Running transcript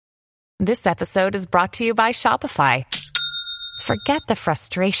This episode is brought to you by Shopify. Forget the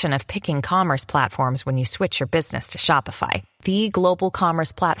frustration of picking commerce platforms when you switch your business to Shopify, the global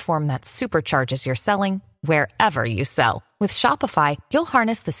commerce platform that supercharges your selling wherever you sell. With Shopify, you'll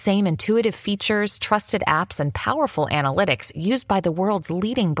harness the same intuitive features, trusted apps, and powerful analytics used by the world's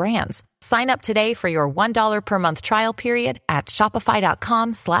leading brands. Sign up today for your $1 per month trial period at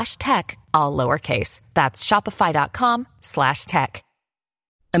shopify.com/tech, all lowercase. That's shopify.com/tech.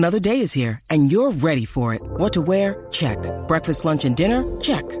 Another day is here, and you're ready for it. What to wear? Check. Breakfast, lunch, and dinner?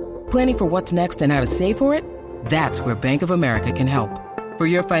 Check. Planning for what's next and how to save for it? That's where Bank of America can help. For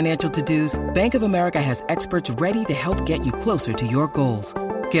your financial to-dos, Bank of America has experts ready to help get you closer to your goals.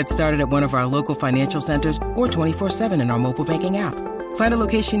 Get started at one of our local financial centers or 24/7 in our mobile banking app. Find a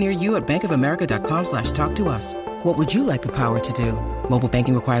location near you at bankofamerica.com/talktous. What would you like the power to do? Mobile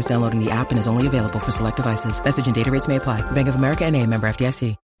banking requires downloading the app and is only available for select devices. Message and data rates may apply. Bank of America N.A., member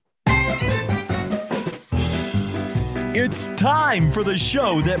FDIC. It's time for the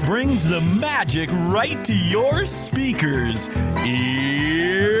show that brings the magic right to your speakers.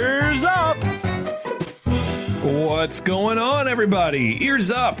 Ears up! What's going on, everybody?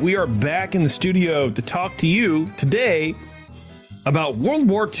 Ears up! We are back in the studio to talk to you today about World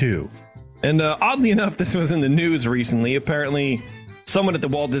War II. And oddly enough, this was in the news recently. Apparently, someone at the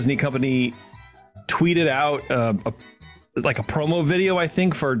Walt Disney Company tweeted out a promo video, I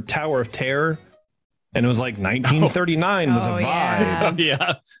think, for Tower of Terror. And it was like 1939 with a vibe.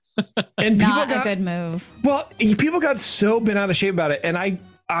 Yeah. And not a good move. Well, people got so bent out of shape about it. And I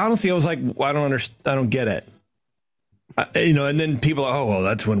honestly was like, well, I don't understand. I don't get it. And then people are, oh, well,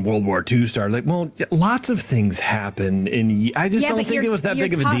 that's when World War II started. Like, well, lots of things happened. I just don't think it was that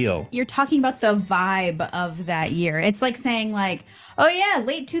big of a deal. You're talking about the vibe of that year. It's like saying like, oh, yeah,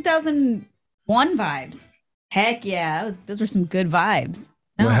 late 2001 vibes. Heck yeah. Those were some good vibes.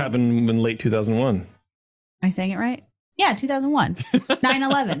 No. What happened in late 2001? Am I saying it right? Yeah, 2001.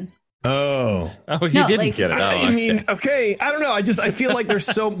 9/11. Oh, you didn't get it. I mean, okay. I don't know. I feel like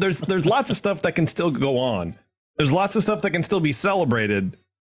there's lots of stuff that can still go on. There's lots of stuff that can still be celebrated.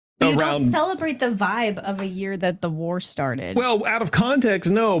 You don't celebrate the vibe of a year that the war started. Well, out of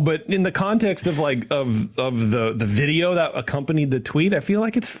context, no, but in the context of the video that accompanied the tweet, I feel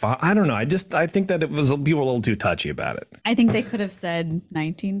like it's fine. I don't know. I think that people were a little too touchy about it. I think they could have said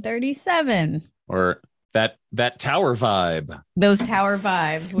 1937 or that tower vibe. Those tower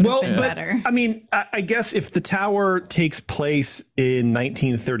vibes would have been better. I mean, I guess if the tower takes place in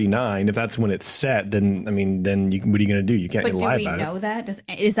 1939, if that's when it's set, then what are you going to do? You can't lie about it. But do we know that?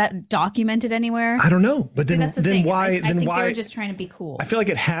 Is that documented anywhere? I don't know. But then why? I think they were just trying to be cool. I feel like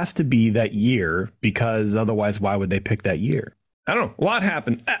it has to be that year because otherwise, why would they pick that year? I don't know. A lot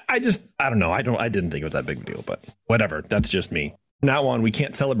happened. I don't know. I didn't think it was that big a deal, but whatever. That's just me. Now on, we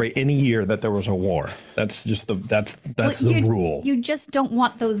can't celebrate any year that there was a war. That's just the rule. You just don't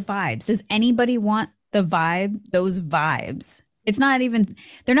want those vibes. Does anybody want those vibes? It's not even,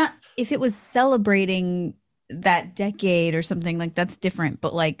 they're not, if it was celebrating that decade or something, like that's different,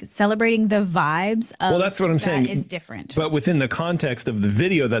 but like celebrating the vibes of that's what I'm saying is different. But within the context of the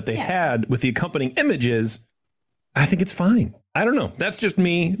video that they had with the accompanying images, I think it's fine. I don't know. That's just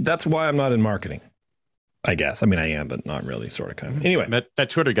me. That's why I'm not in marketing. I guess. I mean, I am, but not really, sort of, kind of. Anyway,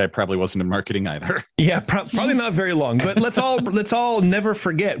 that Twitter guy probably wasn't in marketing either. Yeah, probably not very long. But let's all never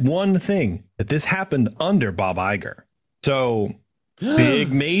forget one thing, that this happened under Bob Iger. So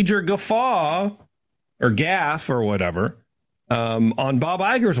big major guffaw or gaffe or whatever on Bob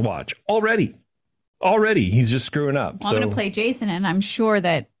Iger's watch already. He's just screwing up. Well, I'm going to play Jason, and I'm sure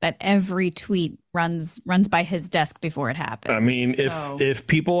that every tweet runs by his desk before it happens. I mean, if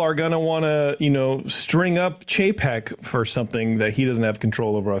people are going to want to, string up Chapek for something that he doesn't have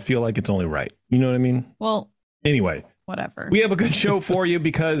control over, I feel like it's only right. You know what I mean? Well, anyway, whatever. We have a good show for you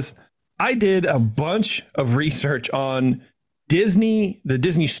because I did a bunch of research on the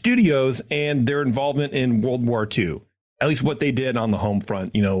Disney studios and their involvement in World War II. At least what they did on the home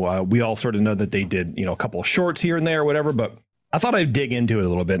front. We all sort of know that they did, a couple of shorts here and there or whatever. But I thought I'd dig into it a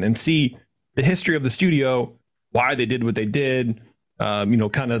little bit and see the history of the studio, why they did what they did,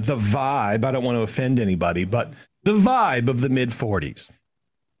 kind of the vibe. I don't want to offend anybody, but the vibe of the mid-40s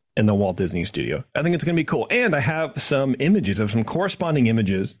in the Walt Disney Studio. I think it's going to be cool. And I have some corresponding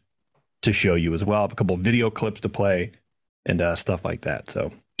images to show you as well. I have a couple of video clips to play and stuff like that. So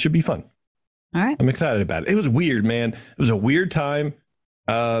it should be fun. All right. I'm excited about it. It was weird, man. It was a weird time.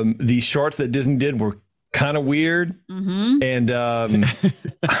 The shorts that Disney did were kind of weird. Mm-hmm. And I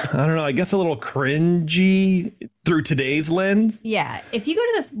don't know, I guess a little cringy through today's lens. Yeah. If you go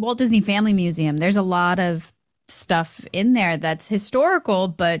to the Walt Disney Family Museum, there's a lot of stuff in there that's historical,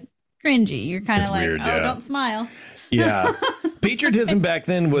 but cringy. You're kind of It's like, weird, oh, yeah. don't smile. Yeah. Patriotism back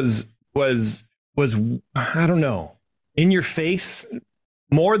then was I don't know, in your face.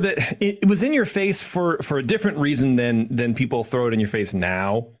 More that it was in your face for a different reason than people throw it in your face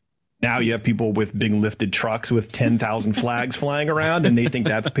now. Now you have people with big lifted trucks with 10,000 flags flying around, and they think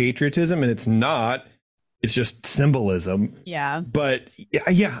that's patriotism, and it's not. It's just symbolism. Yeah. But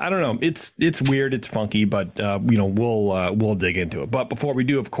yeah, I don't know. It's weird. It's funky, but we'll dig into it. But before we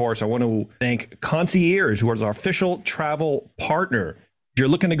do, of course, I want to thank Concierge, who is our official travel partner. If you're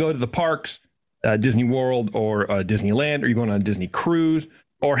looking to go to the parks, Disney World or Disneyland, or you're going on a Disney cruise,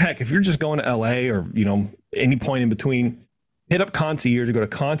 or heck, if you're just going to LA or any point in between, hit up Concierge or go to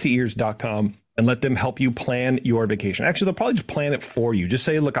concierge.com and let them help you plan your vacation. Actually, they'll probably just plan it for you. Just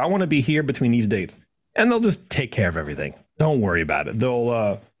say, look, I want to be here between these dates. And they'll just take care of everything. Don't worry about it.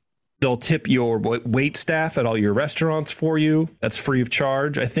 They'll tip your wait staff at all your restaurants for you. That's free of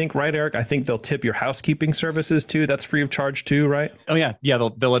charge, I think, right, Eric? I think they'll tip your housekeeping services too. That's free of charge too, right? Oh yeah,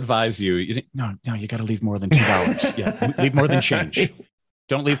 they'll advise you. No, you got to leave more than $2. Yeah, leave more than change.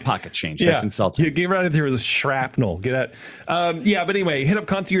 Don't leave pocket change. That's insulting. You get right in there with a shrapnel. Get at but anyway, hit up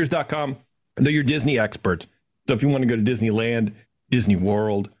concierge.com. They're your Disney experts. So if you want to go to Disneyland, Disney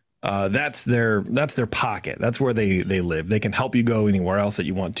World, that's their pocket. That's where they live. They can help you go anywhere else that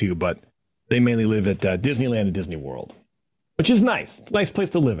you want to, but they mainly live at Disneyland and Disney World, which is nice. It's a nice place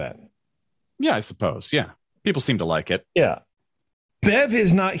to live at. Yeah, I suppose. Yeah, people seem to like it. Yeah. Bev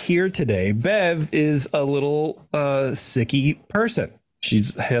is not here today. Bev is a little sicky person. She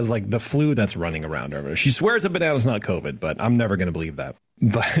has like the flu that's running around her. She swears up and down it's not COVID, but I'm never going to believe that.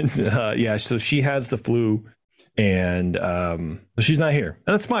 But yeah, so she has the flu. And she's not here.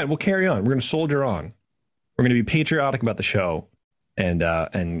 And that's fine. We'll carry on. We're going to soldier on. We're going to be patriotic about the show and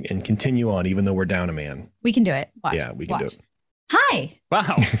continue on, even though we're down a man. We can do it. Watch. Yeah, we can do it. Hi.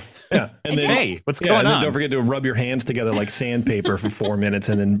 Wow. Yeah. And then, hey, what's going on? Don't forget to rub your hands together like sandpaper for 4 minutes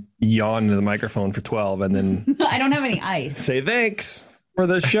and then yawn into the microphone for 12 and then I don't have any ice. say thanks for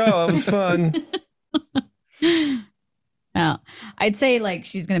the show. It was fun. No, I'd say like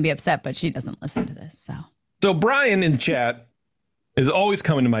she's going to be upset, but she doesn't listen to this. So Brian in the chat is always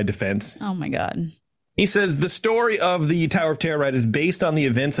coming to my defense. Oh, my God. He says the story of the Tower of Terror ride is based on the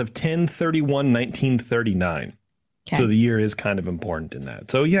events of 10/31/1939. Okay. So the year is kind of important in that.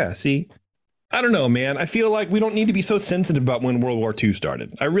 So, yeah, see, I don't know, man. I feel like we don't need to be so sensitive about when World War II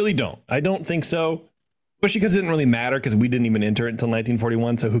started. I really don't. I don't think so, especially because it didn't really matter because we didn't even enter it until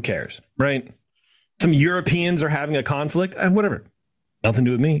 1941. So who cares, right? Some Europeans are having a conflict. Whatever. Nothing to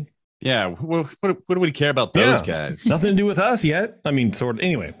do with me. Yeah, what do we care about those guys? Nothing to do with us yet. I mean, sort of.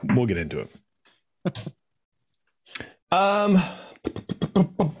 Anyway, we'll get into it. I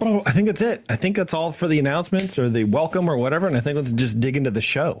think that's it. I think that's all for the announcements or the welcome or whatever. And I think let's just dig into the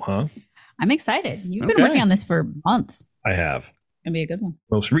show, huh? I'm excited. You've been working on this for months. I have. It's gonna be a good one.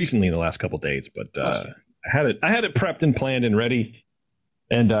 Most recently in the last couple of days, but I had it prepped and planned and ready.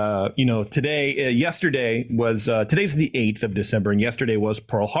 And, yesterday was today's the 8th of December, and yesterday was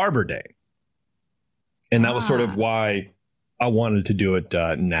Pearl Harbor Day. And that was sort of why I wanted to do it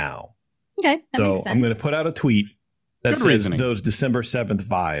now. Okay. That makes sense. I'm going to put out a tweet that Good says reasoning. those December 7th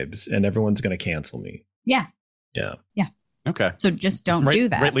vibes, and everyone's going to cancel me. Yeah. Yeah. Okay. So just don't do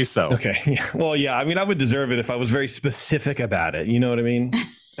that. Rightly so. Okay. Well, yeah. I mean, I would deserve it if I was very specific about it. You know what I mean?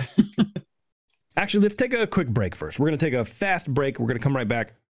 Actually, let's take a quick break first. We're going to take a fast break. We're going to come right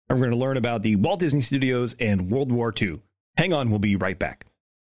back, and we're going to learn about the Walt Disney Studios and World War II. Hang on. We'll be right back.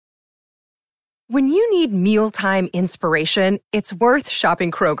 When you need mealtime inspiration, it's worth shopping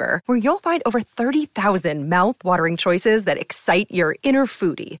Kroger, where you'll find over 30,000 mouth-watering choices that excite your inner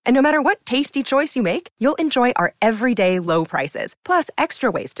foodie. And no matter what tasty choice you make, you'll enjoy our everyday low prices, plus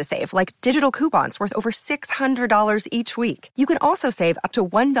extra ways to save, like digital coupons worth over $600 each week. You can also save up to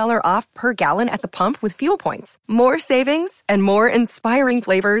 $1 off per gallon at the pump with fuel points. More savings and more inspiring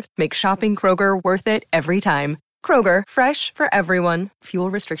flavors make shopping Kroger worth it every time. Kroger, fresh for everyone.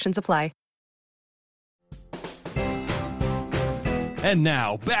 Fuel restrictions apply. And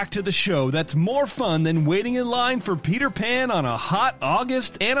now, back to the show that's more fun than waiting in line for Peter Pan on a hot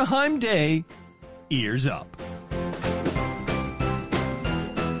August Anaheim day. Ears up.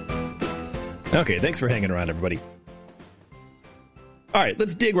 Okay, thanks for hanging around, everybody. All right,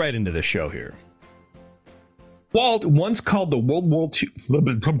 let's dig right into the show here. Walt once called the World War II...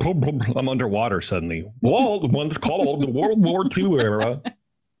 I'm underwater suddenly. Walt once called the World War II era...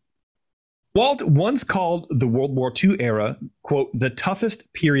 Walt once called the World War II era, quote, the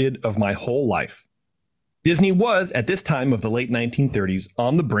toughest period of my whole life. Disney was, at this time of the late 1930s,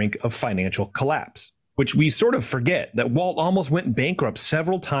 on the brink of financial collapse. which we sort of forget that Walt almost went bankrupt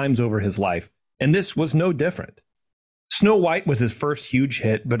several times over his life, and this was no different. Snow White was his first huge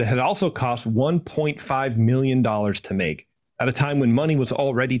hit, but it had also cost $1.5 million to make, at a time when money was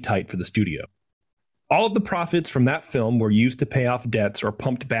already tight for the studio. All of the profits from that film were used to pay off debts or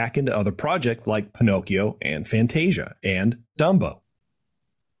pumped back into other projects like Pinocchio and Fantasia and Dumbo.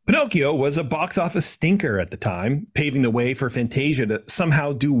 Pinocchio was a box office stinker at the time, paving the way for Fantasia to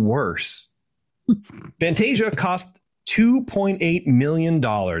somehow do worse. Fantasia cost $2.8 million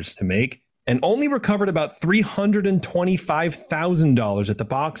to make and only recovered about $325,000 at the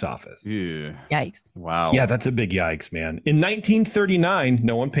box office. Yeah. Yikes. Wow. Yeah, that's a big yikes, man. In 1939,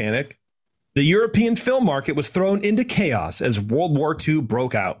 no one panic, the European film market was thrown into chaos as World War II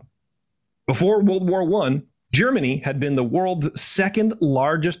broke out. Before World War I, Germany had been the world's second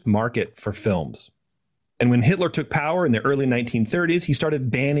largest market for films. And when Hitler took power in the early 1930s, he started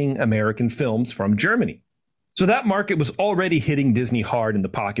banning American films from Germany. So that market was already hitting Disney hard in the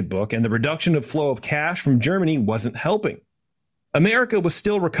pocketbook, and the reduction of flow of cash from Germany wasn't helping. America was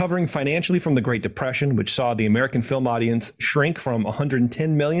still recovering financially from the Great Depression, which saw the American film audience shrink from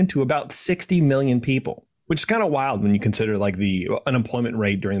 110 million to about 60 million people, which is kind of wild when you consider like the unemployment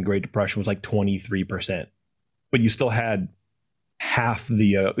rate during the Great Depression was like 23%. But you still had half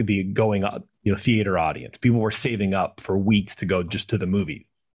the going theater audience. People were saving up for weeks to go just to the movies.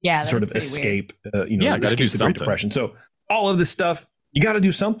 Yeah, sort of escape, gotta escape do the Great Depression. So all of this stuff, you got to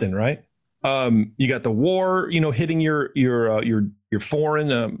do something, right? You got the war, hitting your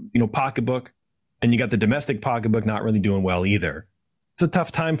foreign, pocketbook, and you got the domestic pocketbook not really doing well either. It's a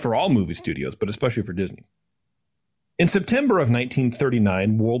tough time for all movie studios, but especially for Disney. In September of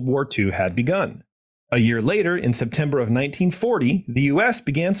 1939, World War II had begun. A year later, in September of 1940, the U.S.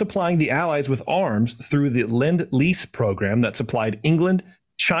 began supplying the Allies with arms through the Lend-Lease program that supplied England,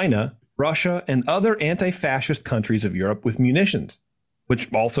 China, Russia, and other anti-fascist countries of Europe with munitions, which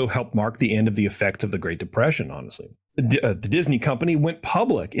also helped mark the end of the effects of the Great Depression, honestly. The Disney company went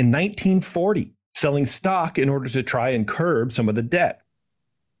public in 1940, selling stock in order to try and curb some of the debt.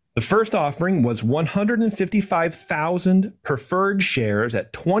 The first offering was 155,000 preferred shares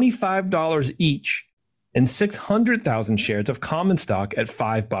at $25 each and 600,000 shares of common stock at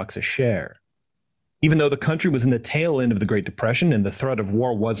 $5 a share. Even though the country was in the tail end of the Great Depression and the threat of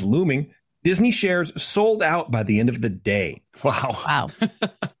war was looming, Disney shares sold out by the end of the day. Wow.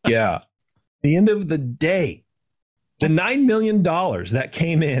 Yeah. The end of the day. The $9 million that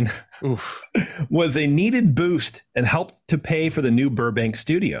came in was a needed boost and helped to pay for the new Burbank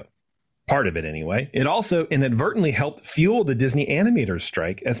studio. Part of it, anyway. It also inadvertently helped fuel the Disney animators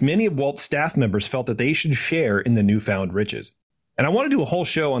strike, as many of Walt's staff members felt that they should share in the newfound riches. And I want to do a whole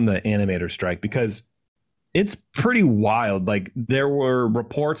show on the animator strike because it's pretty wild. Like, there were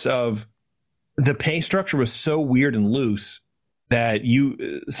reports of the pay structure was so weird and loose that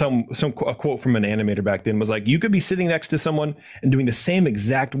a quote from an animator back then was like, you could be sitting next to someone and doing the same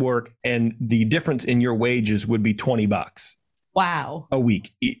exact work, and the difference in your wages would be $20 Wow. a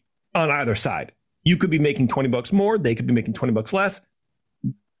week on either side. You could be making $20 more. They could be making $20 less.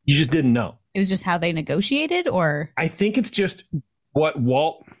 You just didn't know. It was just how they negotiated, or? I think it's just what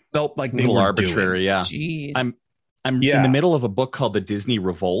Walt felt like they were arbitrary, doing. yeah. Jeez. I'm in the middle of a book called The Disney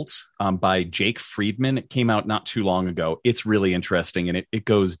Revolt by Jake Friedman. It came out not too long ago. It's really interesting, and it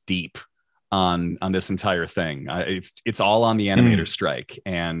goes deep on this entire thing. It's all on the animator strike,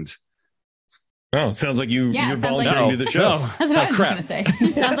 and oh, sounds like you're volunteering to do the show. No. That's what I was just going to say.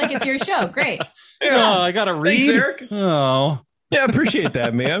 Sounds like it's your show. Great. I got to read. Thanks, Eric. Oh. Yeah, I appreciate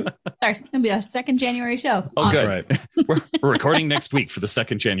that, man. It's going to be a second January show. Oh, Awesome. good. Right. We're recording next week for the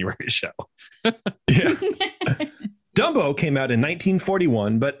second January show. Yeah. Dumbo came out in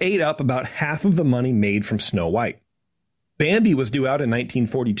 1941, but ate up about half of the money made from Snow White. Bambi was due out in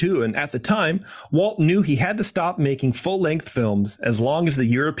 1942, and at the time, Walt knew he had to stop making full-length films as long as the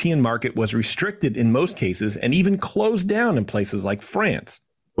European market was restricted in most cases and even closed down in places like France,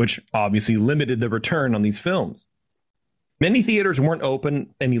 which obviously limited the return on these films. Many theaters weren't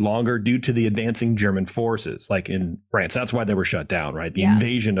open any longer due to the advancing German forces, like in France. That's why they were shut down, right? The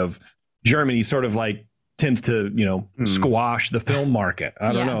invasion of Germany sort of like tends to, squash the film market.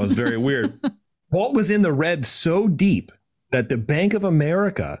 I don't know. It's very weird. Walt was in the red so deep that the Bank of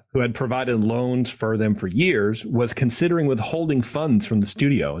America, who had provided loans for them for years, was considering withholding funds from the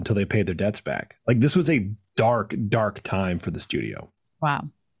studio until they paid their debts back. Like, this was a dark, dark time for the studio. Wow.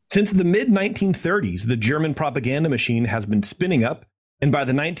 Since the mid-1930s, the German propaganda machine has been spinning up, and by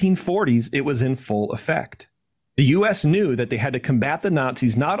the 1940s, it was in full effect. The U.S. knew that they had to combat the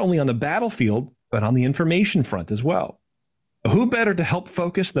Nazis not only on the battlefield, but on the information front as well. Who better to help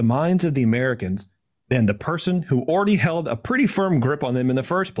focus the minds of the Americans than the person who already held a pretty firm grip on them in the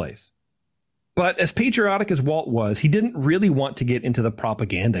first place. But as patriotic as Walt was, he didn't really want to get into the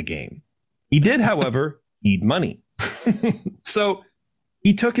propaganda game. He did, however, need money. So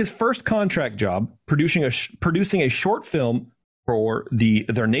he took his first contract job producing a short film for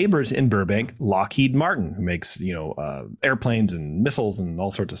their neighbors in Burbank, Lockheed Martin, who makes, airplanes and missiles and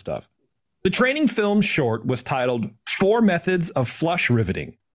all sorts of stuff. The training film short was titled 4 Methods of Flush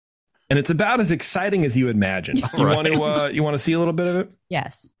Riveting. And it's about as exciting as you imagine. You want to see a little bit of it?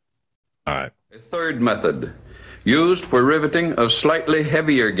 Yes. All right. A third method, used for riveting of slightly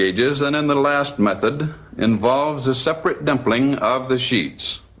heavier gauges than in the last method, involves a separate dimpling of the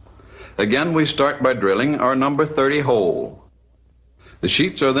sheets. Again, we start by drilling our number 30 hole. The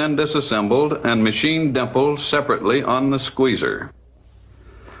sheets are then disassembled and machine dimpled separately on the squeezer.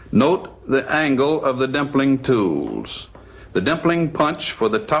 Note the angle of the dimpling tools. The dimpling punch for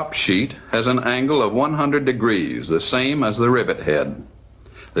the top sheet has an angle of 100 degrees, the same as the rivet head.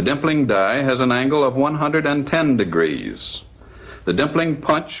 The dimpling die has an angle of 110 degrees. The dimpling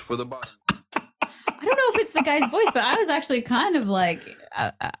punch for the bottom. I don't know if it's the guy's voice, but I was actually kind of like,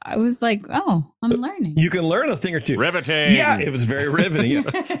 I was like, oh, I'm learning. You can learn a thing or two. Riveting. Yeah, it was very riveting.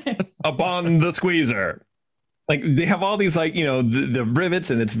 Yeah. Upon the squeezer. Like they have all these the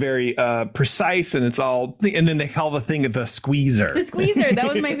rivets, and it's very precise, and it's all, and then they call the thing the squeezer. The squeezer. That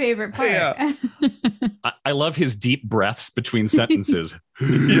was my favorite part. Yeah. I love his deep breaths between sentences.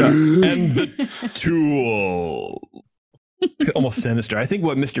 Yeah. And the tool. It's almost sinister. I think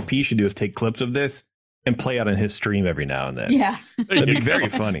what Mr. P should do is take clips of this and play out on his stream every now and then. Yeah. That'd be very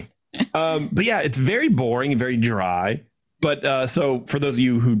funny. But yeah, it's very boring and very dry. But so for those of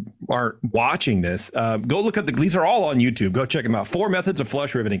you who aren't watching this, go look at these are all on YouTube. Go check them out. 4 Methods of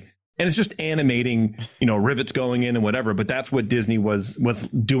Flush Riveting. And it's just animating, rivets going in and whatever. But that's what Disney was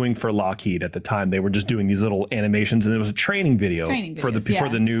doing for Lockheed at the time. They were just doing these little animations, and it was a training video for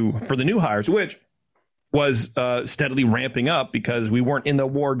the new hires, which was steadily ramping up because we weren't in the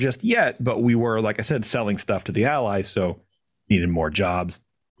war just yet. But we were, like I said, selling stuff to the Allies. So needed more jobs,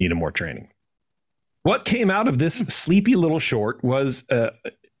 needed more training. What came out of this sleepy little short was,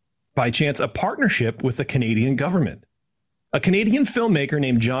 by chance, a partnership with the Canadian government. A Canadian filmmaker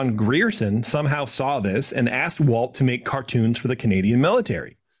named John Grierson somehow saw this and asked Walt to make cartoons for the Canadian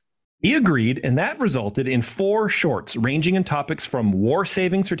military. He agreed, and that resulted in 4 shorts ranging in topics from war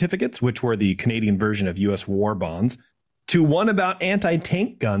saving certificates, which were the Canadian version of U.S. war bonds, to one about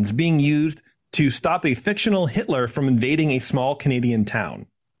anti-tank guns being used to stop a fictional Hitler from invading a small Canadian town.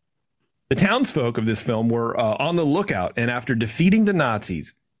 The townsfolk of this film were on the lookout, and after defeating the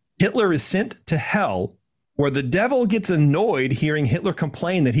Nazis, Hitler is sent to hell, where the devil gets annoyed hearing Hitler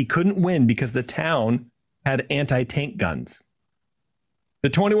complain that he couldn't win because the town had anti-tank guns. The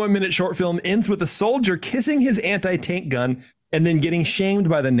 21-minute short film ends with a soldier kissing his anti-tank gun and then getting shamed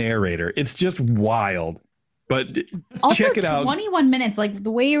by the narrator. It's just wild. But also, check it out. 21 minutes, like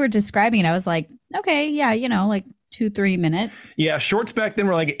the way you were describing it, I was like, okay, yeah, 2-3 minutes. Yeah, shorts back then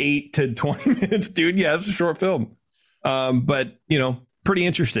were like 8 to 20 minutes, dude. Yeah, it's a short film. But, pretty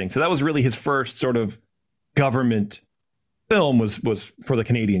interesting. So that was really his first sort of government film was for the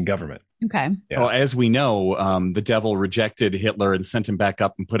Canadian government. Okay. Yeah. Well, as we know, the devil rejected Hitler and sent him back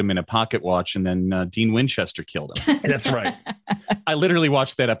up and put him in a pocket watch, and then Dean Winchester killed him. That's right. I literally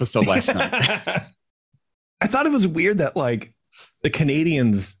watched that episode last night. I thought it was weird that the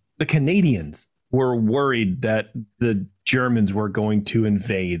Canadians were worried that the Germans were going to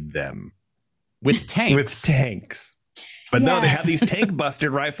invade them with tanks. But no, they had these tank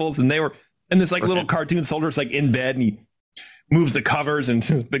busted rifles, and this little cartoon soldier's in bed, and he moves the covers and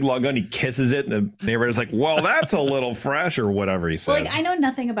his big long gun, he kisses it, and the narrator's like, well, that's a little fresh, or whatever he says. Well, I know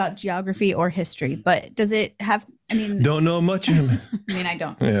nothing about geography or history, but does it have, don't know much. I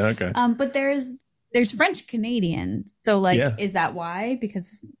don't. Yeah, okay. But there's French Canadians. So Is that why?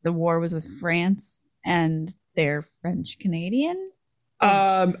 Because the war was with France and they're French Canadian? Who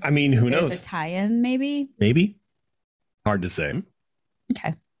knows? There's a tie-in, maybe? Maybe. Hard to say.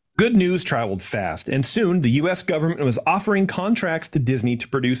 Okay. Good news traveled fast, and soon the U.S. government was offering contracts to Disney to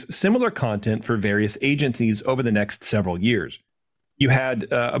produce similar content for various agencies over the next several years. You had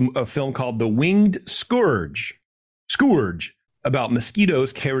a film called The Winged Scourge, about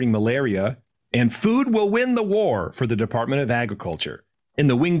mosquitoes carrying malaria, and food will win the war for the Department of Agriculture. In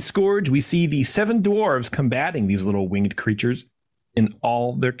The Winged Scourge, we see the 7 dwarves combating these little winged creatures in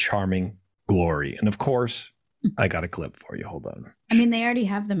all their charming glory. And of course, I got a clip for you. Hold on. They already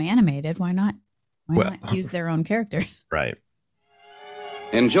have them animated. Why not? Why not use their own characters? Right.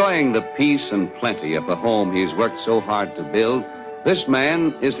 Enjoying the peace and plenty of the home he's worked so hard to build, this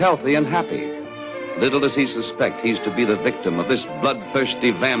man is healthy and happy. Little does he suspect he's to be the victim of this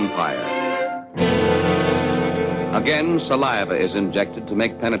bloodthirsty vampire. Again, saliva is injected to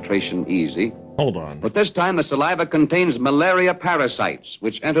make penetration easy. Hold on. But this time the saliva contains malaria parasites,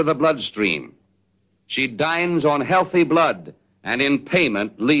 which enter the bloodstream. She dines on healthy blood, and in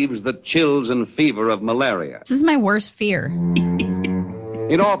payment leaves the chills and fever of malaria. This is my worst fear.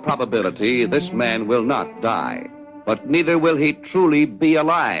 In all probability, this man will not die, but neither will he truly be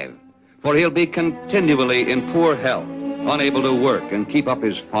alive, for he'll be continually in poor health, unable to work and keep up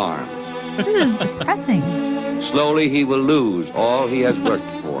his farm. This is depressing. Slowly he will lose all he has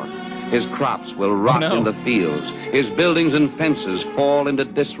worked for. His crops will rot in the fields. His buildings and fences fall into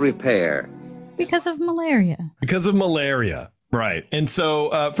disrepair. Because of malaria. Because of malaria. Right. And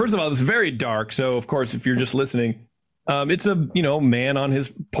so, first of all, it's very dark. So, of course, if you're just listening, it's a, man on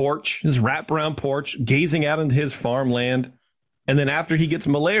his porch, his wraparound porch, gazing out into his farmland. And then after he gets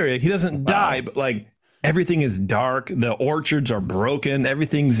malaria, he doesn't die, but like everything is dark. The orchards are broken.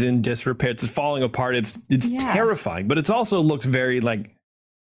 Everything's in disrepair. It's falling apart. It's terrifying, but it also looks very like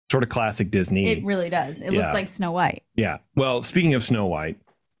sort of classic Disney. It really does. It looks like Snow White. Yeah. Well, speaking of Snow White.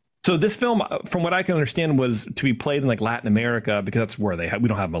 So this film, from what I can understand, was to be played in like Latin America because that's where we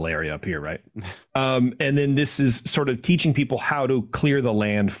don't have malaria up here, right? And then this is sort of teaching people how to clear the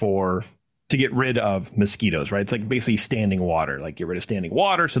land to get rid of mosquitoes, right? It's like basically standing water, like get rid of standing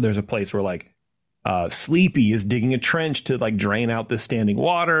water. So there's a place where like Sleepy is digging a trench to like drain out the standing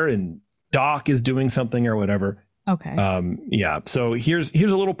water, and Doc is doing something or whatever. Okay. So here's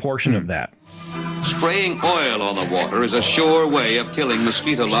a little portion of that. Spraying oil on the water is a sure way of killing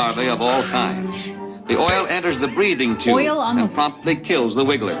mosquito larvae of all kinds. The oil enters the breathing tube and promptly kills the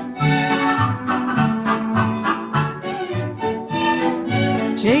wiggler.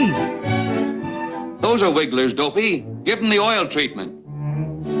 Jeez. Those are wigglers, Dopey. Give them the oil treatment.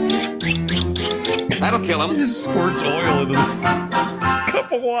 That'll kill them. Just squirts oil into this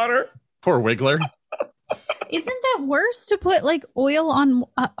cup of water. Poor wiggler. Isn't that worse to put like oil on?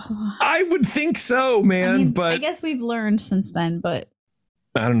 I would think so, man. But I guess we've learned since then, but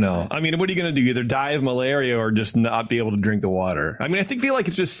I don't know. I mean, what are you going to do? Either die of malaria or just not be able to drink the water. I mean, I feel like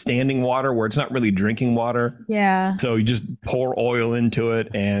it's just standing water where it's not really drinking water. Yeah. So you just pour oil into it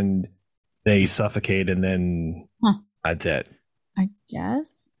and they suffocate, and then that's it. I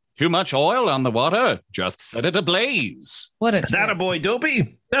guess. Too much oil on the water. Just set it ablaze. What a that a boy,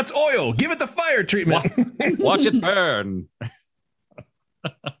 Dopey. That's oil. Give it the fire treatment. Watch it burn.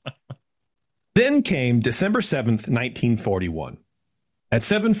 Then came December 7th, 1941. At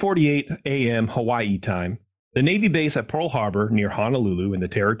 7:48 a.m. Hawaii time, the Navy base at Pearl Harbor near Honolulu in the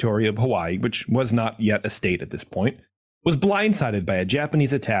territory of Hawaii, which was not yet a state at this point, was blindsided by a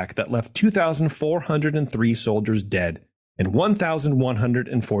Japanese attack that left 2,403 soldiers dead and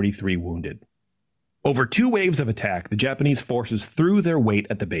 1,143 wounded. Over 2 waves of attack, the Japanese forces threw their weight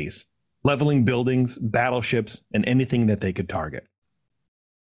at the base, leveling buildings, battleships, and anything that they could target.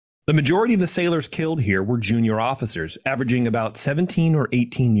 The majority of the sailors killed here were junior officers, averaging about 17 or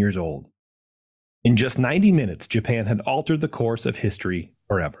 18 years old. In just 90 minutes, Japan had altered the course of history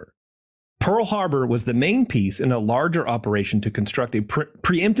forever. Pearl Harbor was the main piece in a larger operation to construct a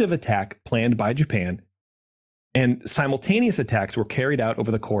preemptive attack planned by Japan, and simultaneous attacks were carried out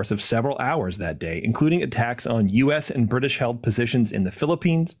over the course of several hours that day, including attacks on U.S. and British-held positions in the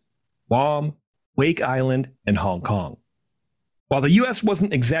Philippines, Guam, Wake Island, and Hong Kong. While the U.S.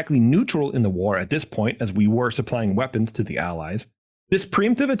 wasn't exactly neutral in the war at this point, as we were supplying weapons to the Allies, this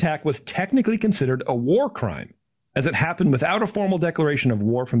preemptive attack was technically considered a war crime, as it happened without a formal declaration of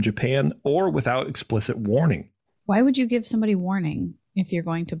war from Japan or without explicit warning. Why would you give somebody warning if you're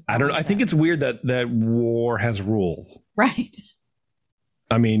going to? I don't know. I think it's weird that war has rules. Right.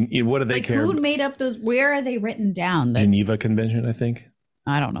 I mean, what do they care? Who made up those? Where are they written down? Geneva Convention, I think.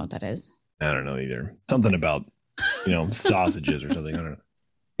 I don't know what that is. I don't know either. Something about, sausages or something. I don't know.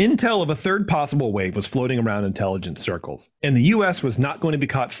 Intel of a third possible wave was floating around intelligence circles, and the U.S. was not going to be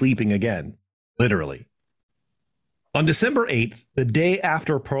caught sleeping again, literally. On December 8th, the day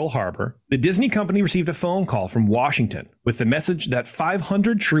after Pearl Harbor, the Disney company received a phone call from Washington with the message that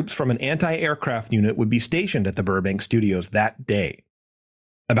 500 troops from an anti-aircraft unit would be stationed at the Burbank studios that day.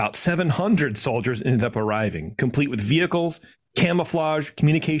 About 700 soldiers ended up arriving, complete with vehicles, camouflage,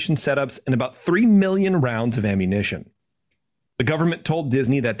 communication setups, and about 3 million rounds of ammunition. The government told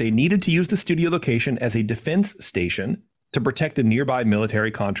Disney that they needed to use the studio location as a defense station to protect a nearby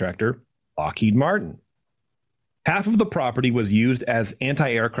military contractor, Lockheed Martin. Half of the property was used as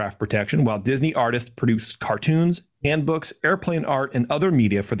anti-aircraft protection, while Disney artists produced cartoons, handbooks, airplane art, and other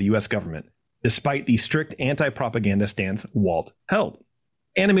media for the U.S. government, despite the strict anti-propaganda stance Walt held.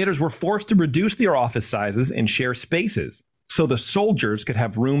 animators were forced to reduce their office sizes and share spaces so the soldiers could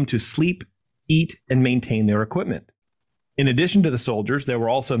have room to sleep, eat, and maintain their equipment. In addition to the soldiers, there were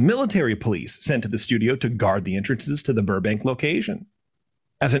also military police sent to the studio to guard the entrances to the Burbank location.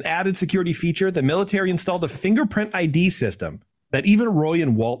 As an added security feature, the military installed a fingerprint ID system that even Roy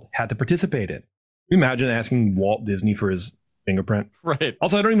and Walt had to participate in. Can you imagine asking Walt Disney for his fingerprint? Right.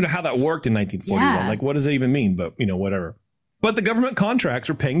 Also, I don't even know how that worked in 1941. Yeah. Like, what does it even mean? But, whatever. But the government contracts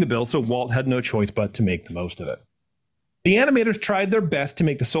were paying the bill, so Walt had no choice but to make the most of it. The animators tried their best to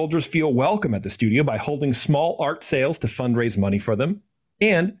make the soldiers feel welcome at the studio by holding small art sales to fundraise money for them,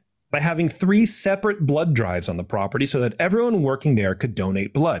 and by having 3 separate blood drives on the property so that everyone working there could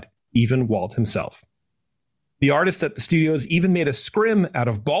donate blood, even Walt himself. The artists at the studios even made a scrim out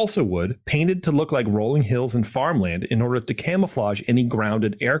of balsa wood painted to look like rolling hills and farmland in order to camouflage any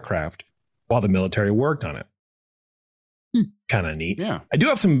grounded aircraft while the military worked on it. Kind of neat. Yeah. I do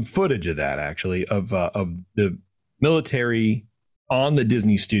have some footage of that, actually, of the military on the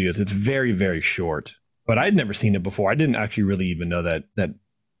Disney studios. It's very, very short, but I'd never seen it before. I didn't actually really even know that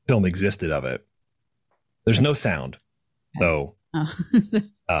film existed of it. There's no sound. So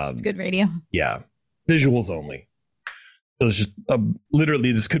it's good radio. Yeah. Visuals only. So it's just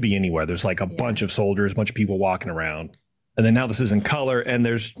literally, this could be anywhere. There's like a bunch of soldiers, a bunch of people walking around. And then now this is in color, and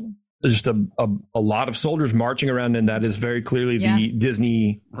there's just a lot of soldiers marching around, and that is very clearly the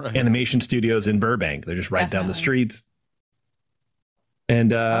Disney animation studios in Burbank. They're just right down the streets.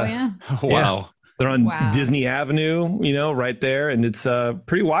 And wow. They're on Disney Avenue, right there, and it's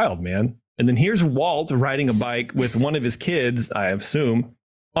pretty wild, man. And then here's Walt riding a bike with one of his kids, I assume,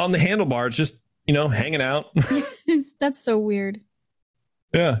 on the handlebars, just hanging out. That's so weird.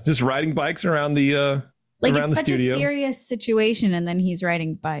 Yeah, just riding bikes around the like around it's the such studio. a serious situation, and then he's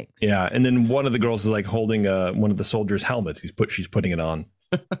riding bikes. Yeah, and then one of the girls is like holding one of the soldiers' helmets. She's putting it on,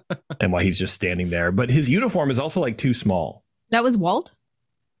 and while he's just standing there, but his uniform is also like too small. That was Walt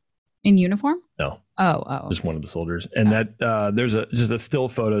in uniform? No. Oh, just one of the soldiers, and that there's just a still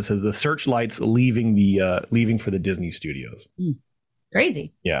photo that says the searchlights leaving for the Disney studios.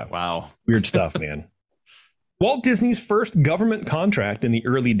 Crazy. Yeah. Wow. Weird stuff, man. Walt Disney's first government contract in the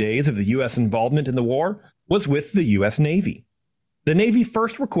early days of the U.S. involvement in the war was with the U.S. Navy. The Navy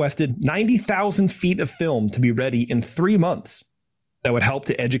first requested 90,000 feet of film to be ready in 3 months. That would help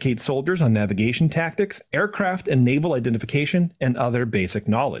to educate soldiers on navigation tactics, aircraft and naval identification, and other basic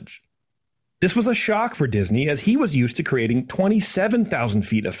knowledge. This was a shock for Disney, as he was used to creating 27,000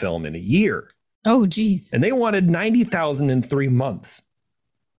 feet of film in a year. Oh, geez. And they wanted 90,000 in 3 months.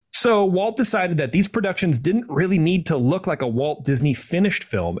 So Walt decided that these productions didn't really need to look like a Walt Disney finished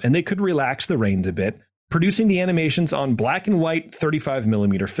film, and they could relax the reins a bit, producing the animations on black and white 35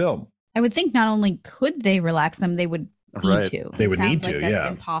 millimeter film. I would think not only could they relax them, they would need to. They would need to, that's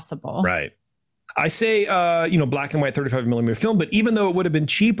impossible. Right. I say, black and white 35 millimeter film, but even though it would have been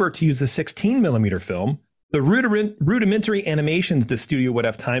cheaper to use the 16 millimeter film, the rudimentary animations the studio would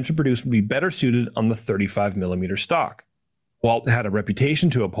have time to produce would be better suited on the 35 millimeter stock. Walt had a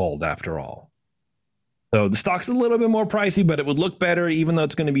reputation to uphold, after all. So the stock's a little bit more pricey, but it would look better, even though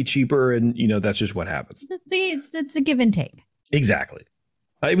it's going to be cheaper. And, that's just what happens. It's a give and take. Exactly.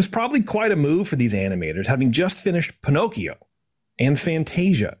 It was probably quite a move for these animators, having just finished Pinocchio and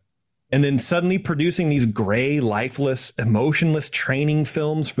Fantasia, and then suddenly producing these gray, lifeless, emotionless training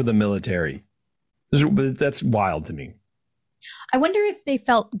films for the military. That's wild to me. I wonder if they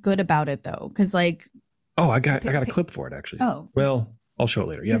felt good about it, though, because Oh, I got a clip for it, actually. Oh. Well, I'll show it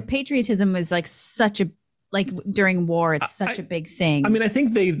later. Yeah. Because patriotism is during war, it's such a big thing. I mean, I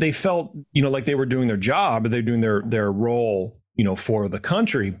think they felt, like they were doing their job, they're doing their role, for the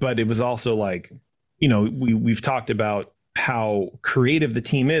country. But it was also like, we've talked about how creative the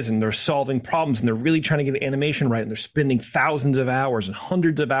team is, and they're solving problems, and they're really trying to get the animation right, and they're spending thousands of hours and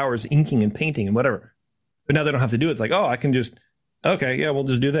hundreds of hours inking and painting and whatever. But now they don't have to do it. It's like, oh, I can just, okay, yeah, we'll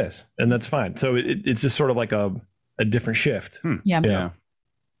just do this, and that's fine. So it's just sort of like a different shift. Yeah.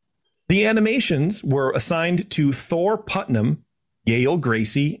 The animations were assigned to Thor Putnam, Yale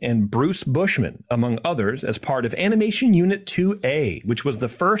Gracie, and Bruce Bushman, among others, as part of Animation Unit 2A, which was the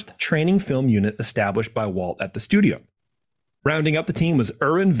first training film unit established by Walt at the studio. Rounding up the team was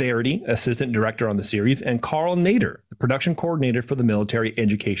Irwin Verity, assistant director on the series, and Carl Nader, the production coordinator for the Military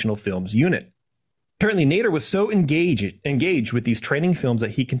Educational Films unit. Apparently, Nader was so engaged with these training films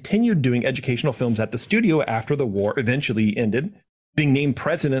that he continued doing educational films at the studio after the war eventually ended, being named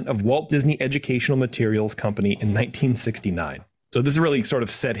president of Walt Disney Educational Materials Company in 1969. So this really sort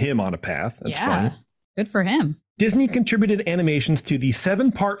of set him on a path. That's fun. Good for him. Disney contributed animations to the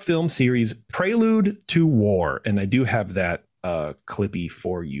 7-part film series Prelude to War, and I do have that clippy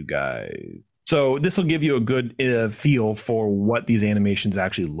for you guys. So this will give you a good feel for what these animations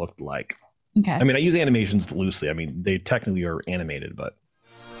actually looked like. Okay. I mean, I use animations loosely. I mean, they technically are animated, but.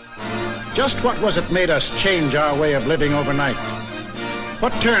 Just what was it made us change our way of living overnight?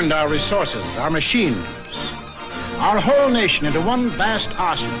 What turned our resources, our machines, our whole nation into one vast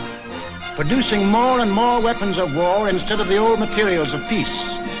arsenal, producing more and more weapons of war instead of the old materials of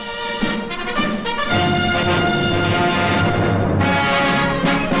peace?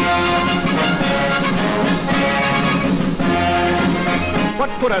 What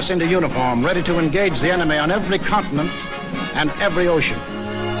put us into uniform, ready to engage the enemy on every continent and every ocean?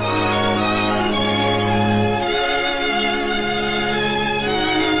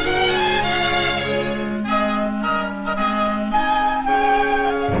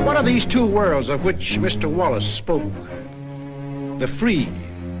 What are these two worlds of which Mr. Wallace spoke? The free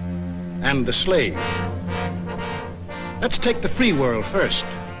and the slave. Let's take the free world first.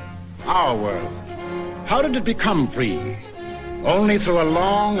 Our world. How did it become free? Only through a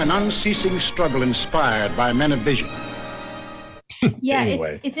long and unceasing struggle inspired by men of vision. Yeah,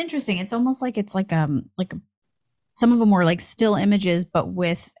 Anyway. it's interesting. It's almost like it's like some of them were like still images, but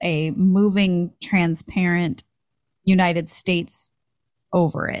with a moving, transparent United States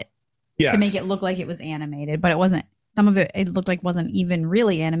over it Yes. to make it look like it was animated, but it wasn't. Some of it looked like wasn't even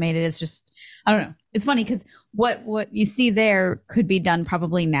really animated. It's just, I don't know. It's funny because what you see there could be done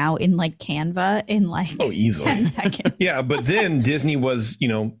probably now in like Canva in like easily 10 seconds. Yeah, but then Disney was,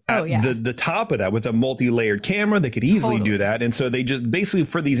 at the top of that with a multi-layered camera. They could easily do that. And so they just basically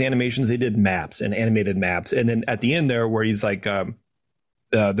for these animations, they did maps and animated maps. And then at the end there where he's like,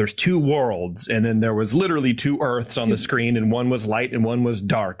 there's two worlds. And then there was literally two Earths on the screen and one was light and one was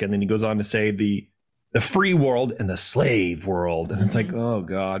dark. And then he goes on to say the free world and the slave world. And it's like, oh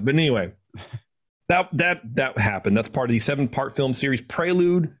God. But anyway, that happened. That's part of the 7-part film series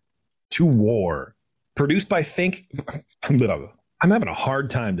Prelude to War, produced by I'm having a hard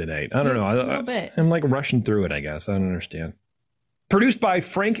time tonight. I don't know. A little bit. I'm like rushing through it, I guess. I don't understand. Produced by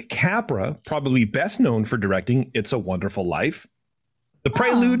Frank Capra, probably best known for directing It's a Wonderful Life. The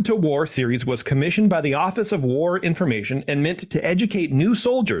Prelude to War series was commissioned by the Office of War Information and meant to educate new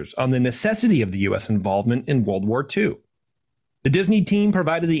soldiers on the necessity of the U.S. involvement in World War II. The Disney team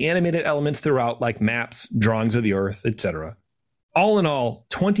provided the animated elements throughout, like maps, drawings of the Earth, etc. All in all,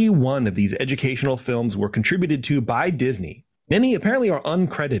 21 of these educational films were contributed to by Disney. Many apparently are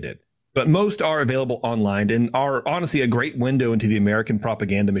uncredited, but most are available online and are honestly a great window into the American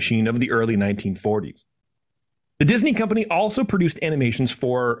propaganda machine of the early 1940s. The Disney company also produced animations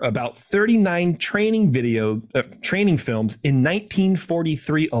for about 39 training films in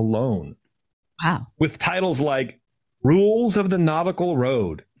 1943 alone. Wow. With titles like Rules of the Nautical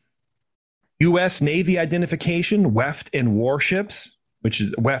Road, U.S. Navy Identification, WEFT and Warships, which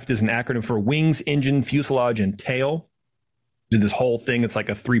is WEFT is an acronym for Wings, Engine, Fuselage, and Tail. Did this whole thing. It's like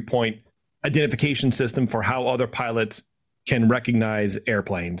a 3-point identification system for how other pilots can recognize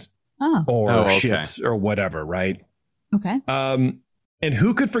airplanes. Or ships or whatever, right? Okay. And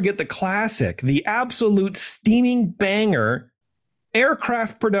who could forget the classic, the absolute steaming banger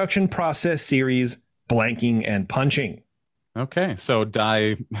aircraft production process series, Blanking and Punching. Okay, so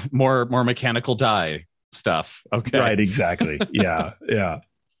more mechanical die stuff. Okay. Right, exactly. Yeah.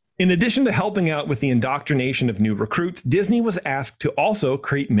 In addition to helping out with the indoctrination of new recruits, Disney was asked to also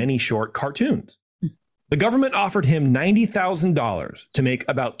create many short cartoons. The government offered him $90,000 to make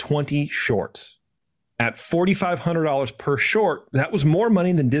about 20 shorts. At $4,500 per short, that was more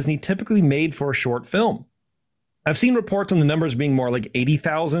money than Disney typically made for a short film. I've seen reports on the numbers being more like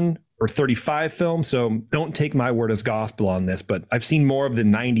 80,000 or 35 films, so don't take my word as gospel on this, but I've seen more of the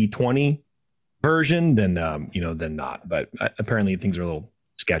 90-20 version than not. But apparently things are a little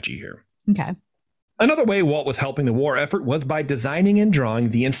sketchy here. Okay. Another way Walt was helping the war effort was by designing and drawing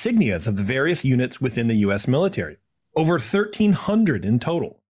the insignias of the various units within the U.S. military. Over 1,300 in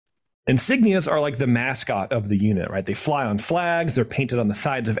total. Insignias are like the mascot of the unit, right? They fly on flags, they're painted on the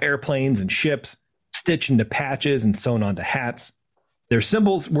sides of airplanes and ships, stitched into patches and sewn onto hats. Their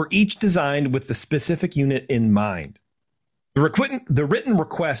symbols were each designed with the specific unit in mind. The written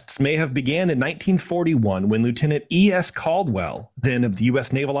requests may have began in 1941 when Lieutenant E.S. Caldwell, then of the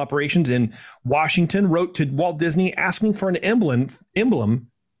U.S. Naval Operations in Washington, wrote to Walt Disney asking for an emblem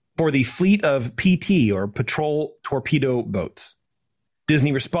for the fleet of PT, or patrol torpedo boats.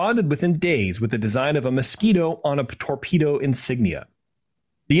 Disney responded within days with the design of a mosquito on a torpedo insignia.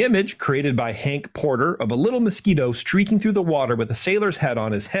 The image, created by Hank Porter, of a little mosquito streaking through the water with a sailor's hat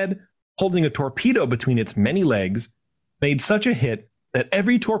on his head, holding a torpedo between its many legs, made such a hit that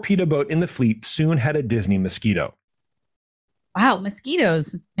every torpedo boat in the fleet soon had a Disney mosquito. Wow,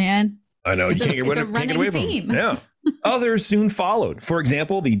 mosquitoes, man. I know. You can't get away from them. Yeah. Others soon followed. For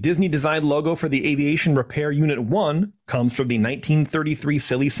example, the Disney-designed logo for the Aviation Repair Unit 1 comes from the 1933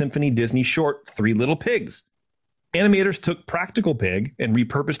 Silly Symphony Disney short, Three Little Pigs. Animators took Practical Pig and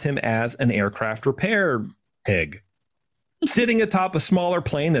repurposed him as an aircraft repair pig. Sitting atop a smaller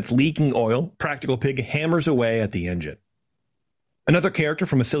plane that's leaking oil, Practical Pig hammers away at the engine. Another character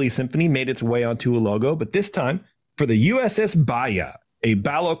from a Silly Symphony made its way onto a logo, but this time for the USS Bahia, a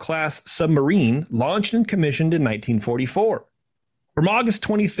Ballot-class submarine launched and commissioned in 1944. From August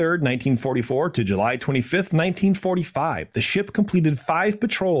 23, 1944 to July 25, 1945, the ship completed 5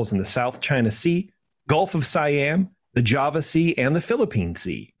 patrols in the South China Sea, Gulf of Siam, the Java Sea, and the Philippine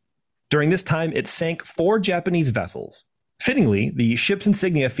Sea. During this time, it sank 4 Japanese vessels. Fittingly, the ship's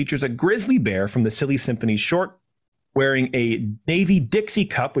insignia features a grizzly bear from the Silly Symphony short, wearing a Navy Dixie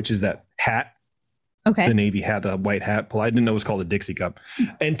cup, which is that hat. Okay. The Navy had the white hat. Well, I didn't know it was called a Dixie cup,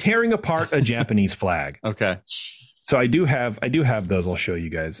 and tearing apart a Japanese flag. Okay. So I do have those. I'll show you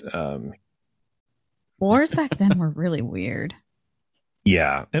guys. Wars back then were really weird.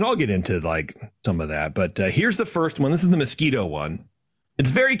 Yeah, and I'll get into like some of that. But here's the first one. This is the mosquito one. It's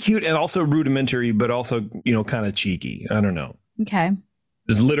very cute and also rudimentary, but also, you know, kind of cheeky. I don't know. Okay.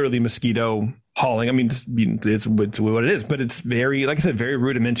 There's literally mosquito hauling. I mean, it's what it is, but it's very, like I said, very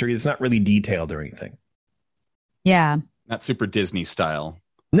rudimentary. It's not really detailed or anything. Yeah. Not super Disney style.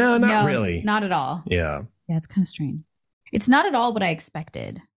 No, not really. Not at all. Yeah. Yeah, it's kind of strange. It's not at all what I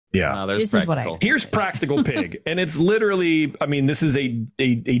expected. Yeah. This is what I expected. Here's Practical Pig. And it's literally, I mean, this is a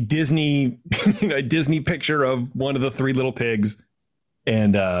Disney, a Disney picture of one of the 3 little pigs.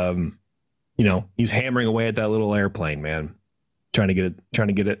 And, you know, he's hammering away at that little airplane, man. Trying to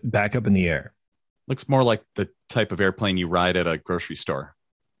get it back up in the air. Looks more like the type of airplane you ride at a grocery store.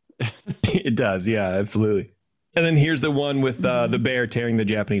 It does. Yeah, absolutely. And then here's the one with the bear tearing the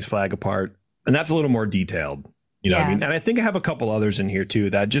Japanese flag apart. And that's a little more detailed. You know what I mean? And I think I have a couple others in here, too,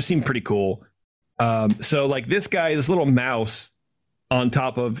 that just seem pretty cool. So like this guy, this little mouse on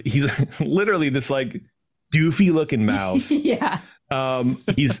top of, he's literally this like doofy looking mouse. Yeah.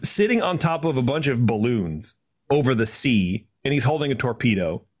 He's sitting on top of a bunch of balloons over the sea, and he's holding a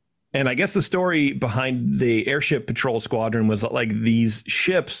torpedo. And I guess the story behind the Airship Patrol Squadron was that, like, these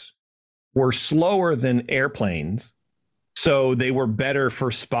ships were slower than airplanes, so they were better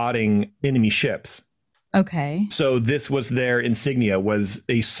for spotting enemy ships. Okay. So this was their insignia, was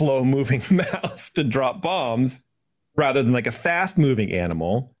a slow-moving mouse to drop bombs rather than like a fast-moving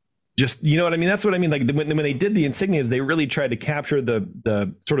animal. Just, you know what I mean? That's what I mean. Like when they did the insignias, they really tried to capture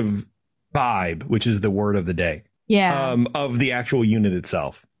the sort of vibe, which is the word of the day. Yeah. Of the actual unit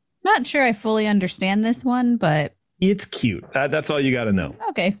itself. Not sure I fully understand this one, but it's cute. That's all you got to know.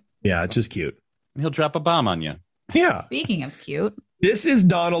 Okay. Yeah, it's just cute. He'll drop a bomb on you. Yeah. Speaking of cute. This is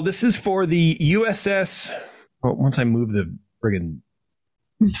Donald. This is for the USS. Well, once I move the friggin'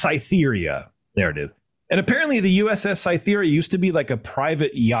 Cytherea. There it is. And apparently the USS Cytherea used to be like a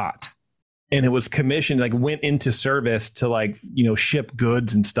private yacht. And it was commissioned, like went into service to like, you know, ship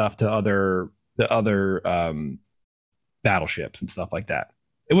goods and stuff to other battleships and stuff like that.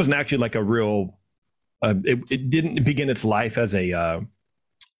 It wasn't actually like a real, it didn't begin its life as a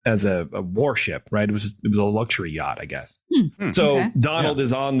warship, right? It was a luxury yacht, I guess. So okay. Donald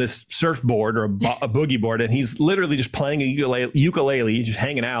is on this surfboard or a boogie board, and he's literally just playing a ukulele, just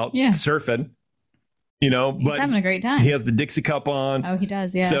hanging out, surfing. You know, he's having a great time. He has the Dixie cup on. Oh, he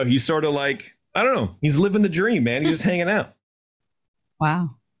does, yeah. So he's sort of like, I don't know, he's living the dream, man. He's just hanging out.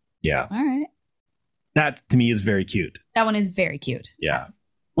 Wow. Yeah. All right. That, to me, is very cute. That one is very cute. Yeah.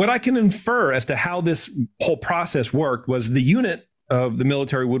 What I can infer as to how this whole process worked was the unit of the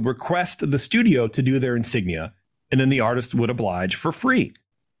military would request the studio to do their insignia, and then the artist would oblige for free.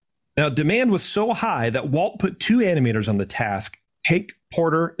 Now, demand was so high that Walt put 2 animators on the task, Hank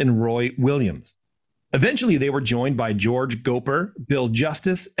Porter and Roy Williams. Eventually, they were joined by George Goper, Bill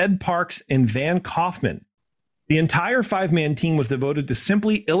Justice, Ed Parks, and Van Kaufman. The entire 5-man team was devoted to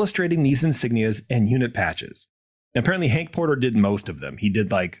simply illustrating these insignias and unit patches. And apparently, Hank Porter did most of them. He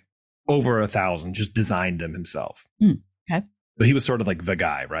did like over 1,000, just designed them himself. Okay. But he was sort of like the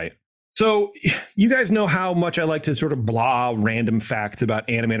guy, right? So you guys know how much I like to sort of blah random facts about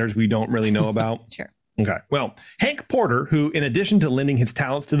animators we don't really know about? Sure. Okay. Well, Hank Porter, who in addition to lending his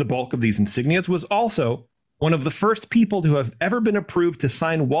talents to the bulk of these insignias, was also one of the first people to have ever been approved to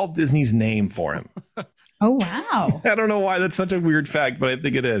sign Walt Disney's name for him. Oh, wow. I don't know why that's such a weird fact, but I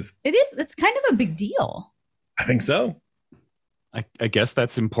think it is. It is. It's kind of a big deal. I think so. I guess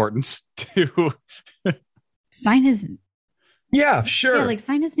that's important to sign his. Yeah, sure. Yeah, like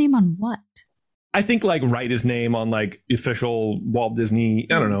sign his name on what? I think like write his name on like official Walt Disney.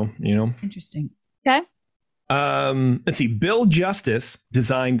 I don't know, Interesting. Okay. Let's see. Bill Justice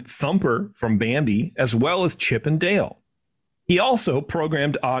designed Thumper from Bambi, as well as Chip and Dale. He also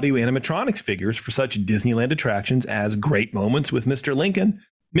programmed audio animatronics figures for such Disneyland attractions as Great Moments with Mr. Lincoln,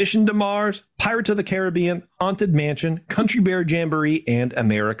 Mission to Mars, Pirates of the Caribbean, Haunted Mansion, Country Bear Jamboree, and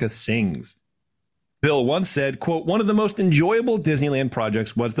America Sings. Bill once said, quote, "One of the most enjoyable Disneyland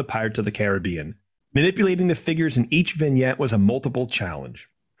projects was the Pirates of the Caribbean. Manipulating the figures in each vignette was a multiple challenge."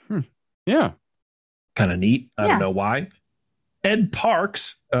 Yeah. Kind of neat. I don't know why. Ed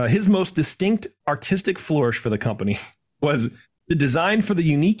Parks, his most distinct artistic flourish for the company was the design for the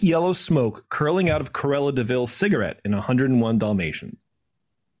unique yellow smoke curling out of Cruella de Vil's cigarette in 101 Dalmatians.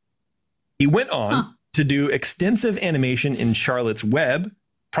 He went on to do extensive animation in Charlotte's Web,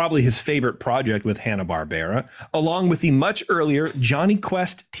 probably his favorite project with Hanna-Barbera, along with the much earlier Johnny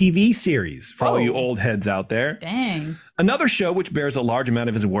Quest TV series, for all you old heads out there. Dang. Another show which bears a large amount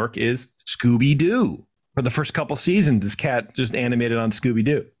of his work is Scooby-Doo. For the first couple seasons, this cat just animated on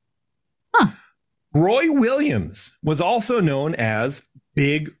Scooby-Doo. Roy Williams was also known as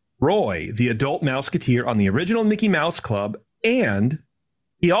Big Roy, the adult Mouseketeer on the original Mickey Mouse Club, and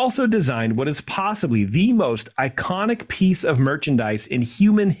he also designed what is possibly the most iconic piece of merchandise in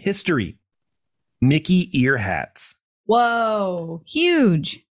human history, Mickey ear hats. Whoa,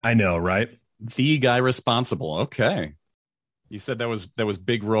 huge. I know, right? The guy responsible. Okay. You said that was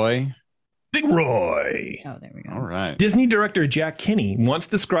Big Roy? Big Roy. Oh, there we go. All right. Disney director Jack Kinney once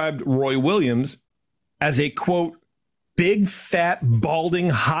described Roy Williams as a, quote, big, fat, balding,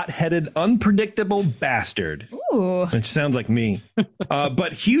 hot-headed, unpredictable bastard. Ooh. Which sounds like me.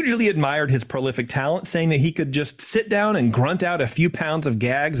 But hugely admired his prolific talent, saying that he could just sit down and grunt out a few pounds of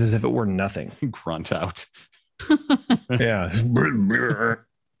gags as if it were nothing. Grunt out. Yeah.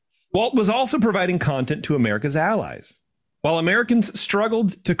 Walt was also providing content to America's allies. While Americans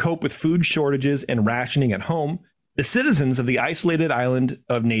struggled to cope with food shortages and rationing at home, the citizens of the isolated island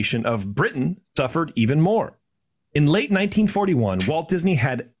of nation of Britain suffered even more. In late 1941, Walt Disney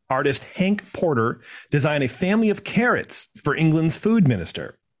had artist Hank Porter design a family of carrots for England's food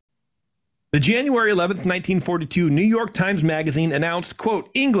minister. The January 11th, 1942 New York Times Magazine announced, quote,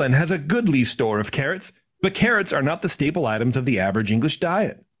 "England has a goodly store of carrots, but carrots are not the staple items of the average English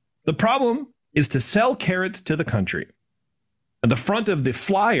diet. The problem is to sell carrots to the country." And the front of the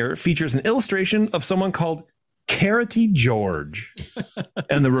flyer features an illustration of someone called Carroty George.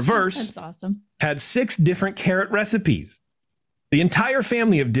 And the reverse That's awesome. had 6 different carrot recipes. The entire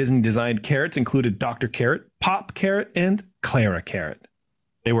family of Disney-designed carrots included Dr. Carrot, Pop Carrot, and Clara Carrot.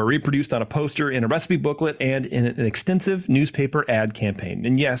 They were reproduced on a poster, in a recipe booklet, and in an extensive newspaper ad campaign.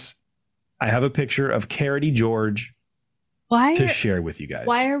 And yes, I have a picture of Carroty George to share with you guys.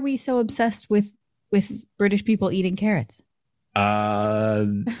 Why are we so obsessed with British people eating carrots?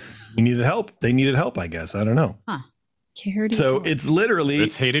 We needed help. They needed help, I guess. I don't know. Carroty So George. it's literally...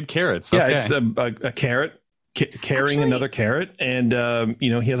 It's hated carrots. Yeah, Okay. it's a carrot carrying Actually- another carrot. And, he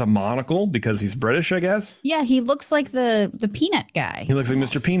has a monocle because he's British, I guess. Yeah, he looks like the peanut guy. He looks like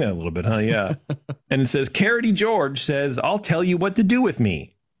Mr. Peanut a little bit, huh? Yeah. And it says, Carroty George says, "I'll tell you what to do with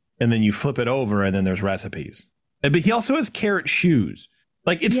me." And then you flip it over and then there's recipes. But he also has carrot shoes.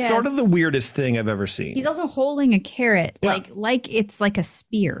 Like, it's sort of Yes. the weirdest thing I've ever seen. He's also holding a carrot, Yeah. like it's like a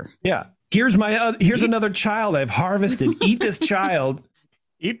spear. Yeah. Here's another child I've harvested. Eat this child.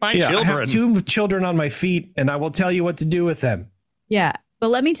 Eat my I children. have 2 children on my feet, and I will tell you what to do with them. Yeah, but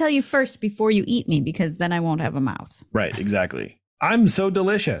let me tell you first before you eat me, because then I won't have a mouth. Right, exactly. I'm so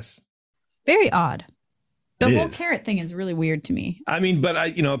delicious. Very odd. The It whole is. carrot thing is really weird to me. I mean, but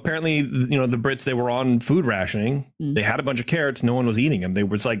apparently, the Brits, they were on food rationing. They had a bunch of carrots. No one was eating them. They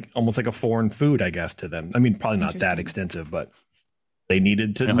was almost like a foreign food, I guess, to them. I mean, probably not that Interesting. extensive, but they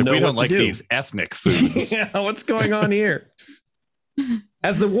needed to Yeah, know we don't what like to do. these ethnic foods. Yeah, what's going on here?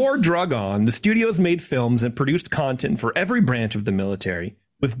 As the war drug on, the studios made films and produced content for every branch of the military,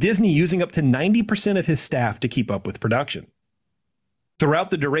 with Disney using up to 90% of his staff to keep up with production.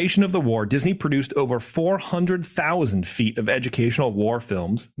 Throughout the duration of the war, Disney produced over 400,000 feet of educational war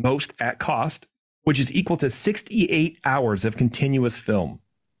films, most at cost, which is equal to 68 hours of continuous film.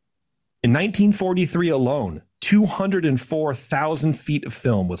 In 1943 alone, 204,000 feet of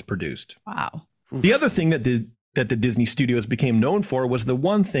film was produced. Wow. The other thing that the Disney studios became known for was the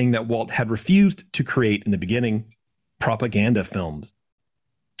one thing that Walt had refused to create in the beginning: propaganda films.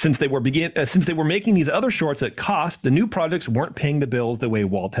 Since they were making these other shorts at cost, the new projects weren't paying the bills the way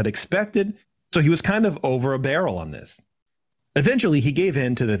Walt had expected, so he was kind of over a barrel on this. Eventually, he gave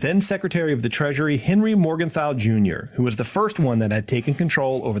in to the then Secretary of the Treasury, Henry Morgenthau Jr., who was the first one that had taken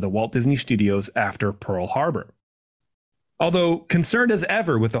control over the Walt Disney Studios after Pearl Harbor. Although concerned as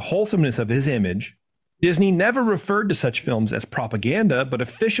ever with the wholesomeness of his image, Disney never referred to such films as propaganda, but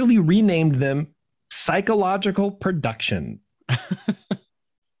officially renamed them psychological production.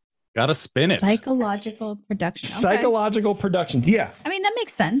 Gotta spin it. Psychological production. Okay. Psychological productions, yeah. I mean, that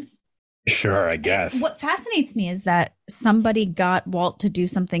makes sense. Sure, I guess. What fascinates me is that somebody got Walt to do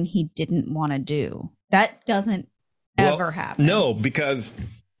something he didn't want to do. That doesn't ever happen. No, because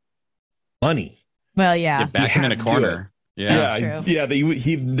money. Well, yeah. You back him in a corner. Yeah, that's true. Yeah,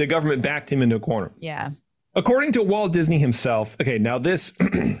 the government backed him into a corner. Yeah. According to Walt Disney himself, okay, now this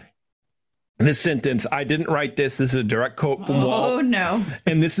this sentence, I didn't write this. This is a direct quote from Walt. Oh, no.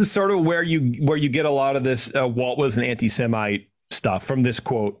 And this is sort of where you get a lot of this Walt was an anti-Semite stuff from this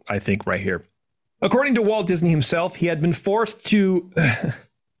quote, I think, right here. According to Walt Disney himself, he had been forced to,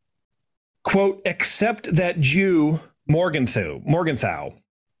 quote, accept that Jew Morgenthau,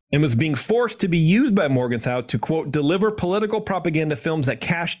 and was being forced to be used by Morgenthau to, quote, deliver political propaganda films that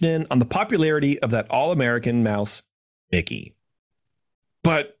cashed in on the popularity of that all-American mouse, Mickey.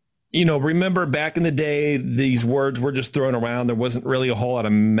 But, you know, remember back in the day, these words were just thrown around. There wasn't really a whole lot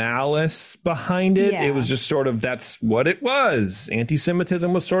of malice behind it. Yeah. It was just sort of, that's what it was.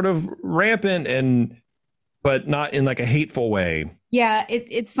 Anti-Semitism was sort of rampant, but not in like a hateful way. Yeah,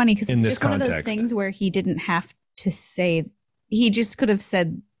 it's funny because it's just one of those context. things where he didn't have to say, he just could have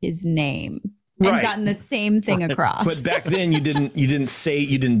said his name and Right. gotten the same thing across. But back then you didn't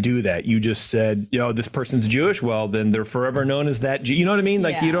do that. You just said, you know, this person's Jewish. Well, then they're forever known as that. You know what I mean?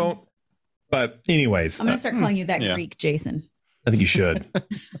 Like Yeah. you don't. But anyways, I'm going to start calling you that Yeah. Greek, Jason. I think you should.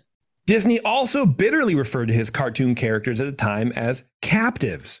 Disney also bitterly referred to his cartoon characters at the time as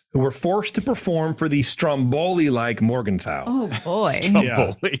captives who were forced to perform for the Stromboli-like Morgenthau. Oh, boy.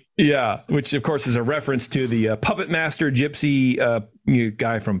 Stromboli. Yeah, which of course is a reference to the puppet master gypsy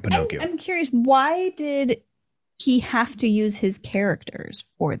guy from Pinocchio. I'm curious, why did he have to use his characters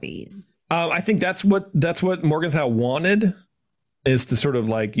for these? I think that's what Morgenthau wanted, is to sort of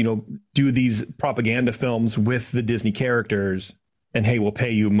like, you know, do these propaganda films with the Disney characters, and hey, we'll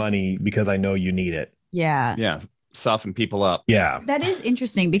pay you money because I know you need it. Yeah. Yeah, soften people up. Yeah. That is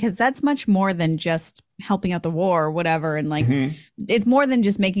interesting because that's much more than just helping out the war or whatever. And like, it's more than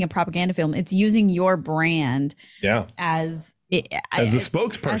just making a propaganda film. It's using your brand Yeah. as a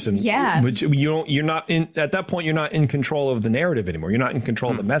spokesperson. yeah. Which you're not in, at that point, you're not in control of the narrative anymore. You're not in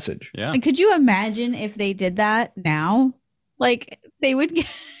control of the message. Yeah. And could you imagine if they did that now? Like they would,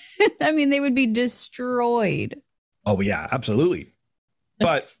 I mean, they would be destroyed. Oh, yeah, absolutely.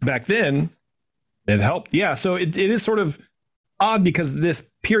 But back then, it helped. Yeah, so it is sort of odd because this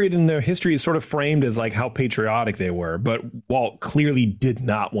period in their history is sort of framed as like how patriotic they were. But Walt clearly did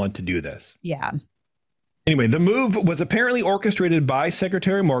not want to do this. Yeah. Anyway, the move was apparently orchestrated by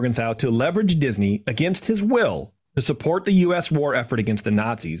Secretary Morgenthau to leverage Disney against his will to support the U.S. war effort against the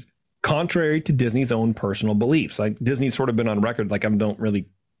Nazis, contrary to Disney's own personal beliefs. Like Disney's sort of been on record like I don't really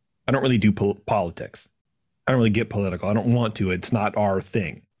do politics. I don't really get political. I don't want to. It's not our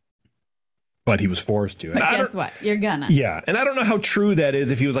thing. But he was forced to. But guess what? You're gonna. Yeah. And I don't know how true that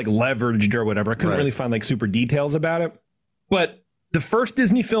is if he was like leveraged or whatever. I couldn't really find like super details about it. But the first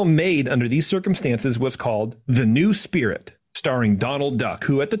Disney film made under these circumstances was called The New Spirit, starring Donald Duck,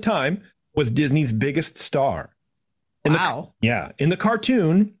 who at the time was Disney's biggest star. Wow. In the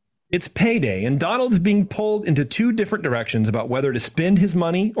cartoon, it's payday, and Donald is being pulled into two different directions about whether to spend his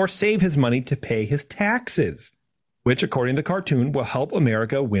money or save his money to pay his taxes, which, according to the cartoon, will help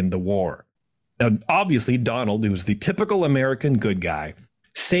America win the war. Now, obviously, Donald, who's the typical American good guy,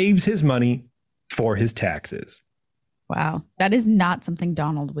 saves his money for his taxes. Wow. That is not something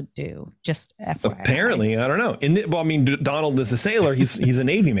Donald would do. Just FYI. Apparently, I don't know. Donald is a sailor. He's a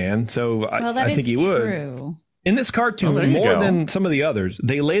Navy man, so I think he would. True. In this cartoon, more than some of the others,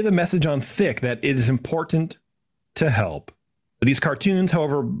 they lay the message on thick that it is important to help. But these cartoons,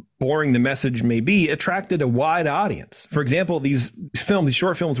 however boring the message may be, attracted a wide audience. For example, these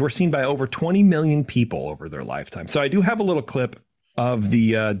short films were seen by over 20 million people over their lifetime. So I do have a little clip of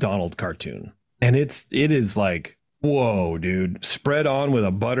the Donald cartoon. And it is like, whoa, dude, spread on with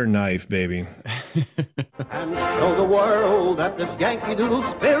a butter knife, baby. And show the world that this Yankee Doodle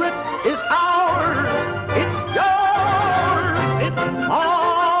spirit is ours. It's yours. It's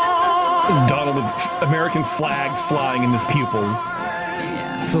ours. Donald with American flags flying in his pupils,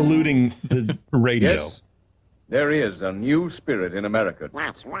 saluting the radio. Yes, there is a new spirit in America.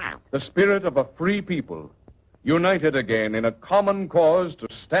 The spirit of a free people, united again in a common cause to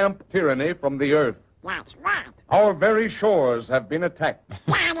stamp tyranny from the earth. Our very shores have been attacked.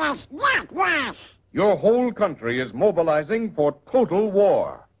 That is not right. Your whole country is mobilizing for total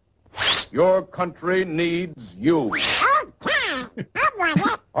war. Your country needs you. Okay, I'm ready.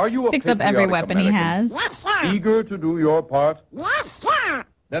 Are you a Picks up every patriotic weapon he American? has. Yes, sir. Eager to do your part? Yes, sir.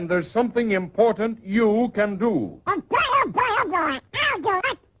 Then there's something important you can do. Oh, boy, oh, boy, oh, boy. I'll do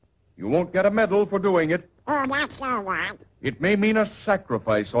it. You won't get a medal for doing it. Oh, that's all right. It may mean a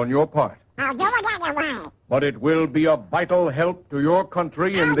sacrifice on your part, I'll do it anyway. but it will be a vital help to your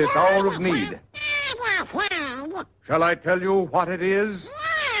country in this hour of need. Shall I tell you what it is?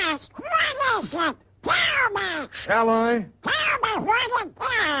 Yes, what is it? Tell me. Shall I? Tell me what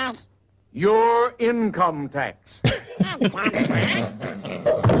it is. Your income tax.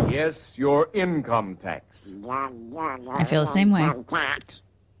 Yes, your income tax. I feel the same way.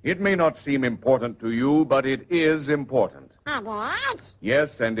 It may not seem important to you, but it is important. It is?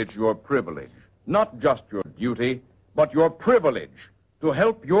 Yes, and it's your privilege. Not just your duty, but your privilege to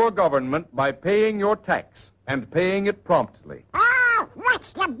help your government by paying your tax and paying it promptly. Oh,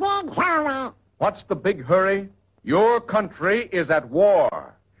 what's the big hurry? What's the big hurry? Your country is at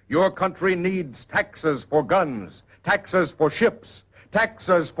war. Your country needs taxes for guns, taxes for ships,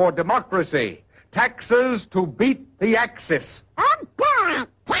 taxes for democracy, taxes to beat the Axis. Oh, boy.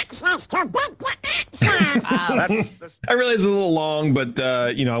 Texas to beat the Axis. I realize it's a little long, but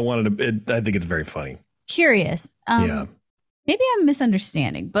I think it's very funny. Curious. Yeah. Maybe I'm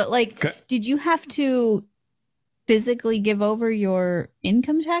misunderstanding, but Okay. did you have to physically give over your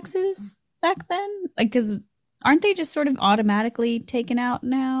income taxes back then? Because aren't they just sort of automatically taken out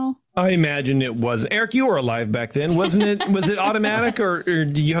now? I imagine it was. Eric, you were alive back then, wasn't it? Was it automatic, or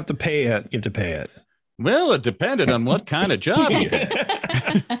do you have to pay it? You have to pay it. Well, it depended on what kind of job you had.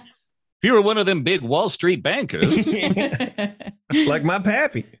 If you were one of them big Wall Street bankers. Like my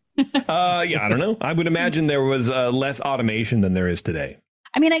pappy. I don't know. I would imagine there was less automation than there is today.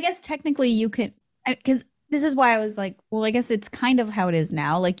 I mean, I guess technically you could, because this is why I was like, well, I guess it's kind of how it is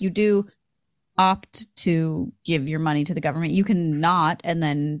now. Like you do opt to give your money to the government. You can not and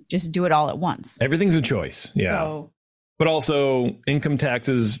then just do it all at once. Everything's a choice. Yeah. So, But also, income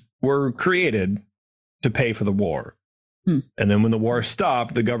taxes were created to pay for the war. And then when the war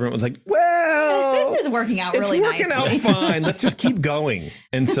stopped, the government was like, well, this is working out really nicely. It's working out fine. Let's just keep going.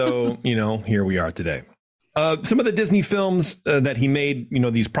 And so, here we are today. Some of the Disney films that he made,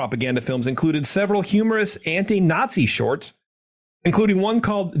 these propaganda films, included several humorous anti-Nazi shorts, including one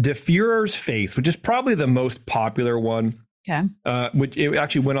called Der Führer's Face, which is probably the most popular one. Okay. Which it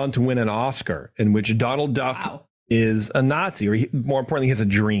actually went on to win an Oscar, in which Donald Duck is a Nazi, or more importantly, he has a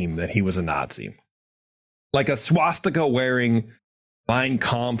dream that he was a Nazi. Like a swastika wearing, Mein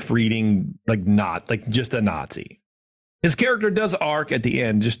Kampf reading, just a Nazi. His character does arc at the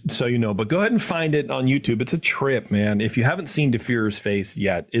end, just so you know, but go ahead and find it on YouTube. It's a trip, man. If you haven't seen Der Führer's Face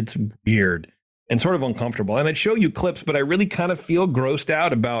yet, it's weird and sort of uncomfortable. And I'd show you clips, but I really kind of feel grossed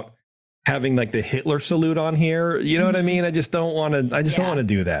out about having like the Hitler salute on here. You know what I mean? I just don't want to, don't want to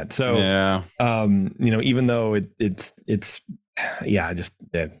do that. So, even though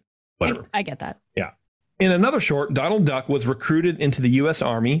whatever. I get that. Yeah. In another short, Donald Duck was recruited into the U.S.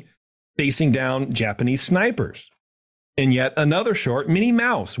 Army, facing down Japanese snipers. In yet another short, Minnie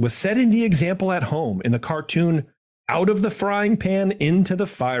Mouse was setting the example at home in the cartoon Out of the Frying Pan into the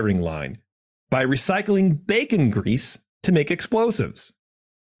Firing Line by recycling bacon grease to make explosives.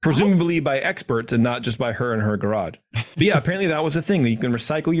 Presumably by experts and not just by her in her garage. But yeah, apparently that was a thing, that you can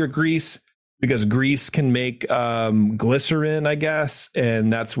recycle your grease because grease can make glycerin, I guess.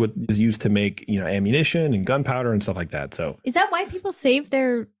 And that's what is used to make, ammunition and gunpowder and stuff like that. So is that why people save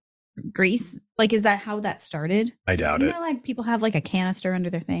their grease? Like, is that how that started? I doubt it. Like people have like a canister under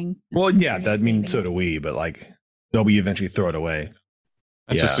their thing. Well, yeah, so do we, but nobody eventually throw it away.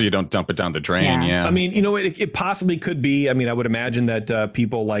 That's just so you don't dump it down the drain. Yeah. I mean, it possibly could be. I mean, I would imagine that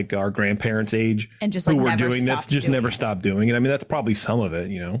people like our grandparents' age and just who were doing this just never stopped doing it. I mean, that's probably some of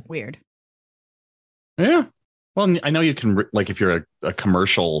it, Weird. Yeah. Well, I know you can, if you're a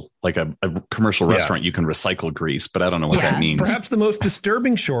commercial, like a commercial restaurant, you can recycle grease, but I don't know what that means. Perhaps the most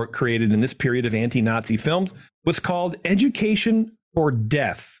disturbing short created in this period of anti-Nazi films was called Education for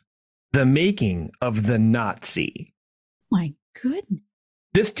Death, The Making of the Nazi. My goodness.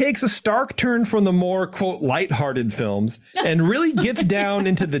 This takes a stark turn from the more, quote, lighthearted films and really gets down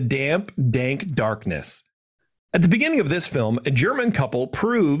into the damp, dank darkness. At the beginning of this film, a German couple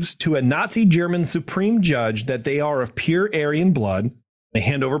proves to a Nazi German supreme judge that they are of pure Aryan blood. They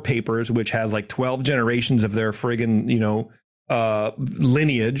hand over papers, which has 12 generations of their friggin',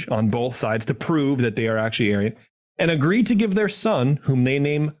 lineage on both sides to prove that they are actually Aryan, and agree to give their son, whom they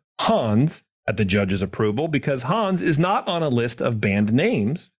name Hans, at the judge's approval because Hans is not on a list of banned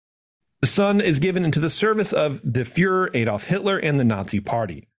names. The son is given into the service of the Führer Adolf Hitler and the Nazi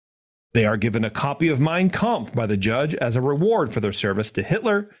Party. They are given a copy of Mein Kampf by the judge as a reward for their service to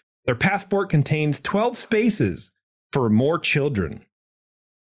Hitler. Their passport contains 12 spaces for more children.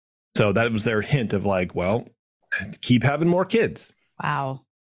 So that was their hint of like, well, keep having more kids. Wow.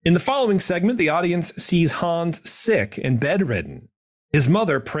 In the following segment, the audience sees Hans sick and bedridden. His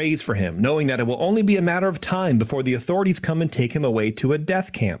mother prays for him, knowing that it will only be a matter of time before the authorities come and take him away to a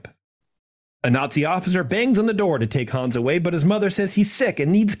death camp. A Nazi officer bangs on the door to take Hans away, but his mother says he's sick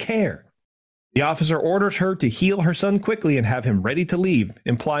and needs care. The officer orders her to heal her son quickly and have him ready to leave,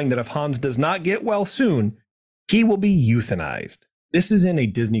 implying that if Hans does not get well soon, he will be euthanized. This is in a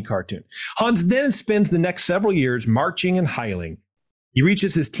Disney cartoon. Hans then spends the next several years marching and heiling. He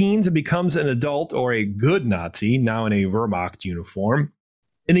reaches his teens and becomes an adult or a good Nazi, now in a Wehrmacht uniform.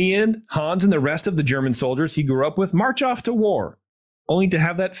 In the end, Hans and the rest of the German soldiers he grew up with march off to war, only to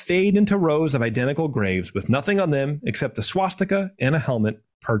have that fade into rows of identical graves with nothing on them except a swastika and a helmet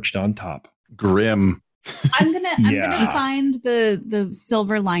perched on top. Grim. I'm gonna find the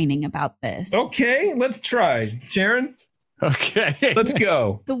silver lining about this. Okay, let's try. Sharon? Okay. Let's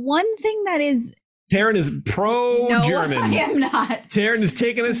go. The one thing that is... Taryn is pro-German. No, I am not. Taryn is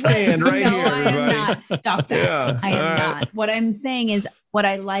taking a stand right here, everybody. I am not. Stop that. Yeah, I am not. What I'm saying is, what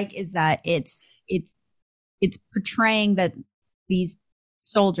I like is that it's portraying that these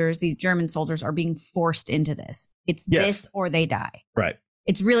soldiers, these German soldiers, are being forced into this. It's this or they die. Right.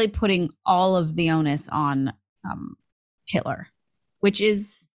 It's really putting all of the onus on Hitler, which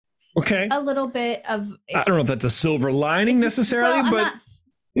is a little bit of... I don't know if that's a silver lining necessarily, but...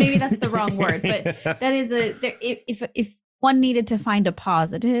 Maybe that's the wrong word, but that is if one needed to find a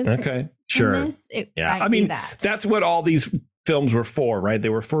positive. Okay, sure. In this, it might I mean, be that. That's what all these films were for, right? They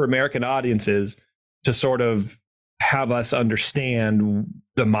were for American audiences to sort of have us understand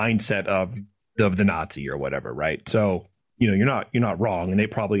the mindset of the Nazi or whatever, right? So, you're not wrong, and they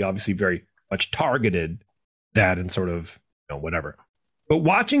probably obviously very much targeted that and sort of, whatever. But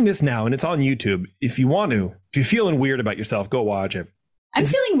watching this now, and it's on YouTube, if you're feeling weird about yourself, go watch it. I'm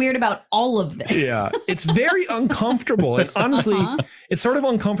feeling weird about all of this. Yeah, it's very uncomfortable. And honestly, it's sort of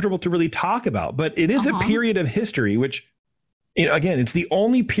uncomfortable to really talk about. But it is a period of history, which, again, it's the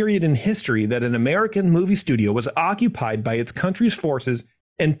only period in history that an American movie studio was occupied by its country's forces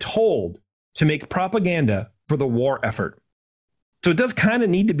and told to make propaganda for the war effort. So it does kind of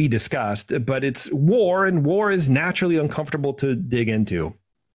need to be discussed, but it's war, and war is naturally uncomfortable to dig into.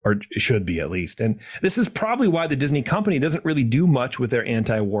 Or it should be, at least. And this is probably why the Disney company doesn't really do much with their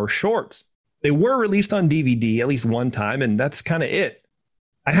anti-war shorts. They were released on DVD at least one time, and that's kind of it.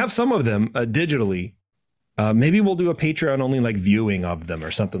 I have some of them digitally. Maybe we'll do a Patreon-only viewing of them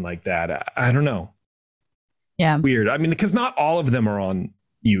or something like that. I don't know. Yeah. Weird. I mean, because not all of them are on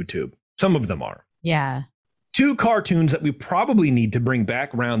YouTube. Some of them are. Yeah. 2 cartoons that we probably need to bring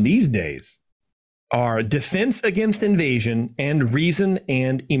back around these days are Defense Against Invasion and Reason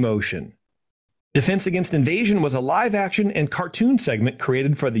and Emotion. Defense Against Invasion was a live-action and cartoon segment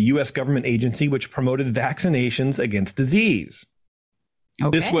created for the U.S. government agency which promoted vaccinations against disease.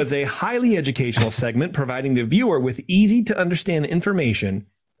 Okay. This was a highly educational segment providing the viewer with easy-to-understand information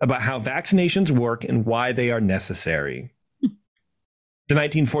about how vaccinations work and why they are necessary. The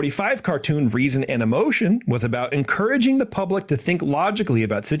 1945 cartoon Reason and Emotion was about encouraging the public to think logically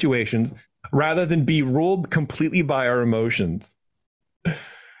about situations rather than be ruled completely by our emotions.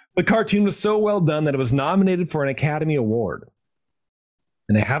 The cartoon was so well done that it was nominated for an Academy Award.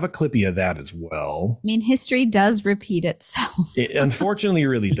 And I have a clippy of that as well. I mean, history does repeat itself. It unfortunately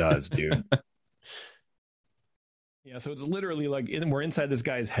really does, dude. Yeah, so it's literally we're inside this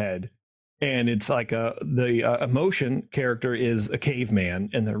guy's head. And it's the Emotion character is a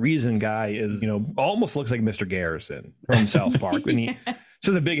caveman, and the Reason guy is, almost looks like Mr. Garrison from South Park. And he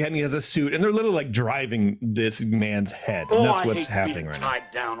has a big head and he has a suit, and they're literally driving this man's head. And that's what's happening right now.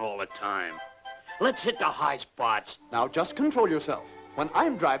 Tied down all the time. Let's hit the high spots. Now just control yourself. When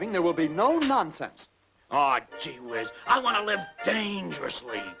I'm driving, there will be no nonsense. Oh, gee whiz. I want to live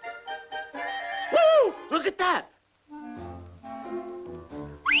dangerously. Woo! Look at that.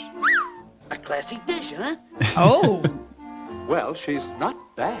 A classy dish, huh? Oh. Well, she's not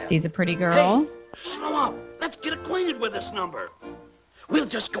bad. She's a pretty girl. Hey, slow up. Let's get acquainted with this number. We'll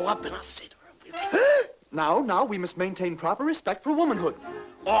just go up and I'll say to her. Now, we must maintain proper respect for womanhood.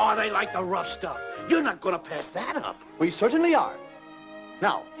 Oh, they like the rough stuff. You're not going to pass that up. We certainly are.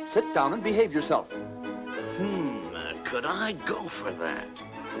 Now, sit down and behave yourself. Could I go for that?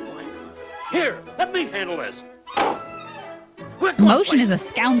 Here, let me handle this. Emotion is a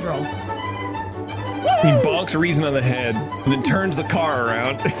scoundrel. He bonks Reason on the head and then turns the car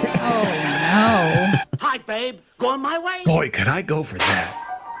around. Oh, no. Hi, babe. Going my way? Boy, could I go for that.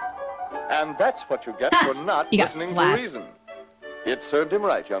 And that's what you get for not He got listening to slapped. reason. It served him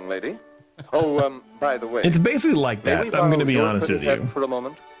right, young lady. Oh, by the way. It's basically like may that. we I'm going to borrow be your honest pretty with head you. for a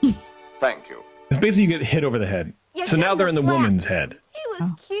moment? Thank you. It's basically you get hit over the head. So now they're in the woman's head. He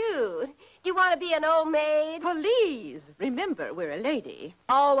was cute. Do you want to be an old maid? Please, remember, we're a lady.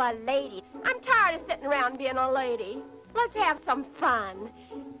 Oh, a lady. I'm tired of sitting around being a lady. Let's have some fun.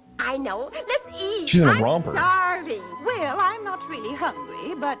 I know. Let's eat. She's in a I'm romper. starving. Well, I'm not really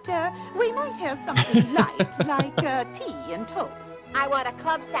hungry, but we might have something light, like tea and toast. I want a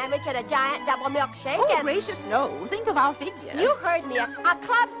club sandwich and a giant double milkshake. Oh, and gracious, no. Think of our figure. You heard me. A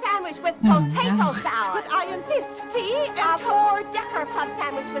club sandwich with potato salad. But I insist. Tea and A toast. four-decker club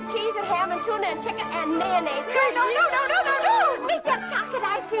sandwich with cheese and ham and tuna and chicken and mayonnaise. No. We've got chocolate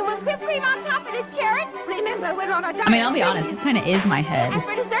ice cream with whipped cream on top of it, Jared. Remember, we're on a diet. I mean, I'll be honest, this kind of is my head. And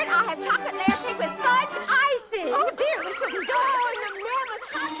for dessert, I'll have chocolate layer cake with fudge icing. Oh, dear, we shouldn't go.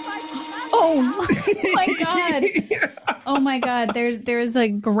 Oh my God. Oh my God. There's a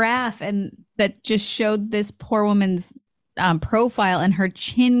graph and that just showed this poor woman's profile and her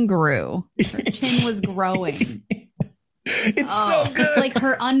chin grew. Her chin was growing. It's so good. Like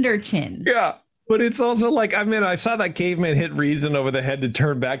her under chin. Yeah. But it's also like, I mean, I saw that caveman hit Reason over the head to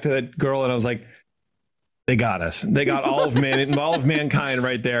turn back to that girl, and I was like, they got us. They got all of mankind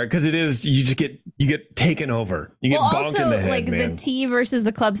right there. Because it is, you get taken over. You get bonked in the head, like man. the tea versus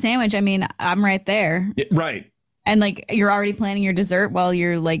the club sandwich. I mean, I'm right there. Right. And like you're already planning your dessert while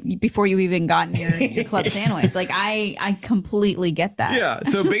you're like before you've even gotten your club sandwich. Like I completely get that. Yeah.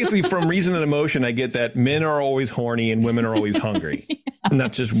 So basically, from Reason and Emotion, I get that men are always horny and women are always hungry, and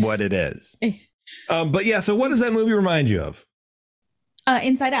that's just what it is. But yeah. So what does that movie remind you of?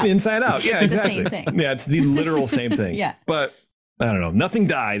 Inside Out. Inside Out. Yeah, It's exactly. the same thing. Yeah, it's the literal same thing. Yeah. But I don't know. Nothing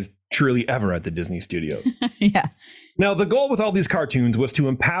dies truly ever at the Disney studios. Yeah. Now, the goal with all these cartoons was to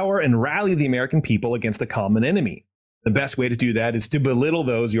empower and rally the American people against a common enemy. The best way to do that is to belittle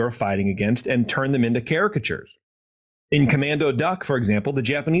those you're fighting against and turn them into caricatures. In Commando Duck, for example, the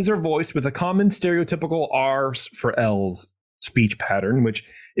Japanese are voiced with a common stereotypical R's for L's speech pattern, which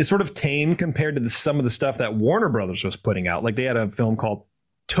is sort of tame compared to some of the stuff that Warner Brothers was putting out. Like they had a film called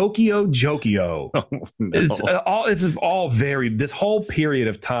Tokyo Jokio. Oh, no. It's all very, this whole period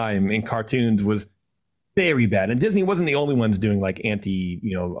of time in cartoons was very bad. And Disney wasn't the only ones doing like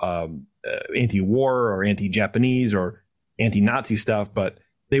anti-war or anti-Japanese or anti-Nazi stuff, but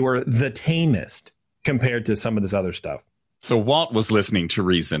they were the tamest compared to some of this other stuff. So Walt was listening to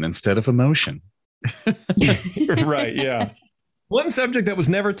Reason instead of emotion. Right, yeah. One subject that was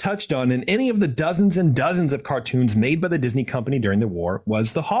never touched on in any of the dozens and dozens of cartoons made by the Disney company during the war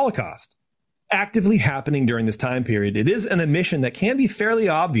was the Holocaust. Actively happening during this time period, it is an omission that can be fairly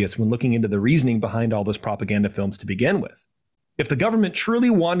obvious when looking into the reasoning behind all those propaganda films to begin with. If the government truly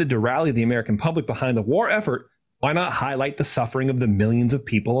wanted to rally the American public behind the war effort, why not highlight the suffering of the millions of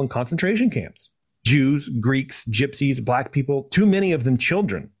people in concentration camps? Jews, Greeks, Gypsies, Black people, too many of them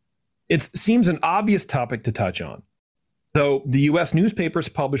children. It seems an obvious topic to touch on. Though the U.S. newspapers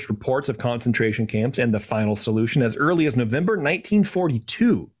published reports of concentration camps and the final solution as early as November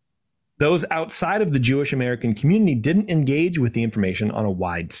 1942, those outside of the Jewish American community didn't engage with the information on a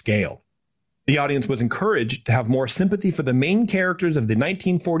wide scale. The audience was encouraged to have more sympathy for the main characters of the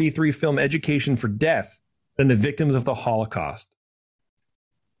 1943 film Education for Death than the victims of the Holocaust.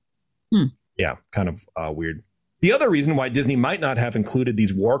 Yeah, kind of weird. The other reason why Disney might not have included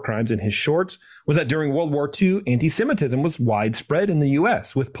these war crimes in his shorts was that during World War II, anti-Semitism was widespread in the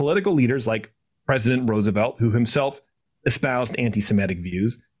U.S., with political leaders like President Roosevelt, who himself espoused anti-Semitic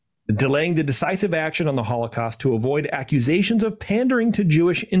views, delaying the decisive action on the Holocaust to avoid accusations of pandering to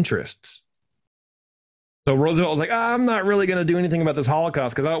Jewish interests. So Roosevelt was like, I'm not really going to do anything about this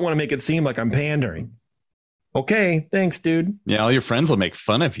Holocaust because I don't want to make it seem like I'm pandering. Okay, thanks, dude. Yeah, all your friends will make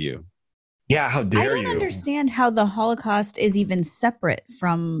fun of you. Yeah, how dare you? I don't understand how the Holocaust is even separate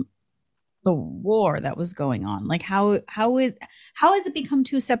from the war that was going on. Like how has it become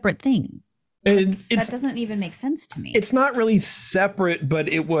two separate things? That doesn't even make sense to me. It's not really separate, but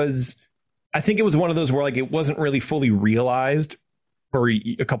I think it was one of those where like it wasn't really fully realized for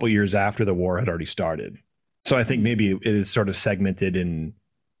a couple of years after the war had already started. So I think maybe it is sort of segmented in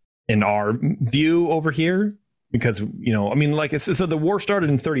our view over here. Because, you know, I mean, like, so the war started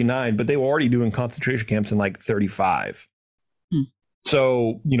in 1939, but they were already doing concentration camps in like 1935.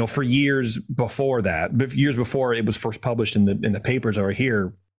 So, you know, for years before that, years before it was first published in the papers over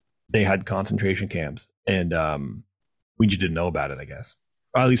here, they had concentration camps. And we just didn't know about it, I guess.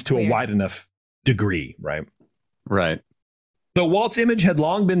 Or at least to a wide enough degree, right? Right. Though Walt's image had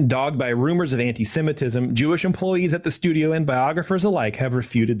long been dogged by rumors of anti-Semitism, Jewish employees at the studio and biographers alike have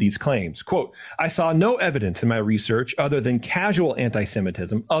refuted these claims. Quote, I saw no evidence in my research other than casual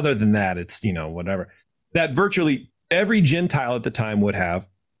anti-Semitism. Other than that, it's, whatever. That virtually every Gentile at the time would have,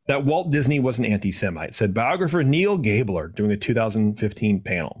 that Walt Disney was an anti-Semite, said biographer Neil Gabler during a 2015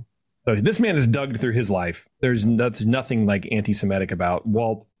 panel. So this man has dug through his life. There's nothing like anti-Semitic about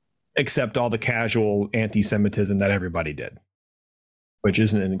Walt, except all the casual anti-Semitism that everybody did. Which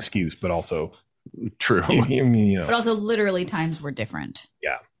isn't an excuse, but also true. But also literally times were different.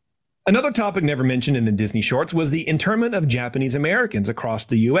 Yeah. Another topic never mentioned in the Disney shorts was the internment of Japanese Americans across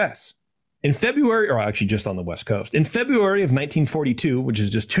the U.S. In February, or actually just on the West Coast, in February of 1942, which is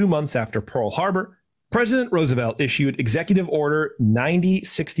just 2 months after Pearl Harbor, President Roosevelt issued Executive Order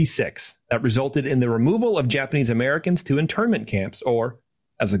 9066 that resulted in the removal of Japanese Americans to internment camps, or,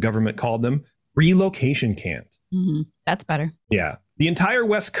 as the government called them, relocation camps. Mm-hmm. That's better. Yeah. The entire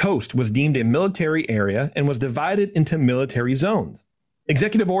West Coast was deemed a military area and was divided into military zones.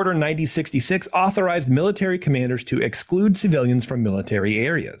 Executive Order 9066 authorized military commanders to exclude civilians from military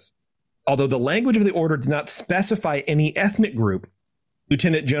areas. Although the language of the order did not specify any ethnic group,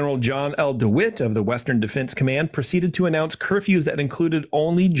 Lieutenant General John L. DeWitt of the Western Defense Command proceeded to announce curfews that included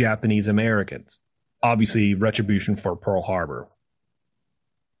only Japanese Americans. Obviously, retribution for Pearl Harbor.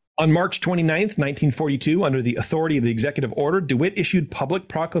 On March 29th, 1942, under the authority of the executive order, DeWitt issued Public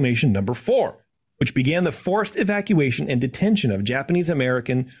Proclamation No. 4, which began the forced evacuation and detention of Japanese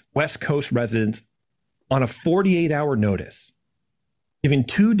American West Coast residents on a 48-hour notice, given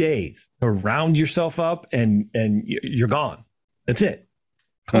 2 days to round yourself up and you're gone. That's it.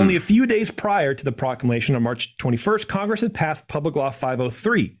 Only a few days prior to the proclamation on March 21st, Congress had passed Public Law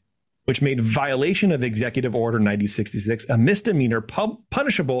 503, which made violation of Executive Order 9066 a misdemeanor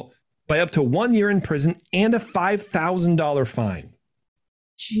punishable by up to 1 year in prison and a $5,000 fine.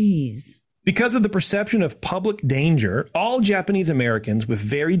 Jeez. Because of the perception of public danger, all Japanese Americans with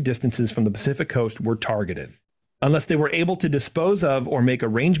varied distances from the Pacific coast were targeted, unless they were able to dispose of or make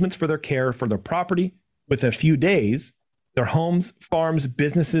arrangements for their care for their property. Within a few days, their homes, farms,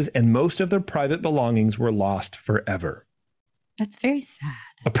 businesses, and most of their private belongings were lost forever. That's very sad.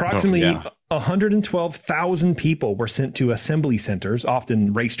 Approximately 112,000 people were sent to assembly centers,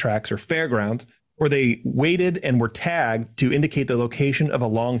 often racetracks or fairgrounds, where they waited and were tagged to indicate the location of a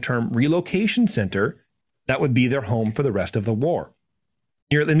long-term relocation center that would be their home for the rest of the war.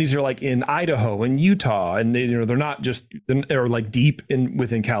 And these are like in Idaho and Utah, and they're not just, they're like deep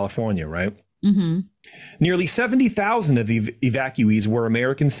within California, right? Mm-hmm. Nearly 70,000 of evacuees were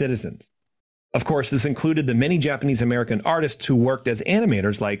American citizens. Of course, this included the many Japanese American artists who worked as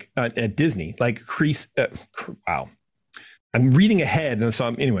animators at Disney, like Chris. Wow. I'm reading ahead. And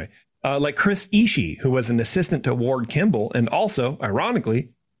so like Chris Ishii, who was an assistant to Ward Kimball and also, ironically,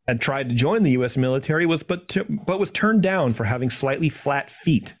 had tried to join the U.S. military, but was turned down for having slightly flat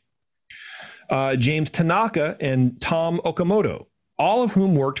feet. James Tanaka and Tom Okamoto, all of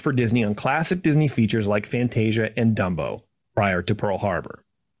whom worked for Disney on classic Disney features like Fantasia and Dumbo prior to Pearl Harbor.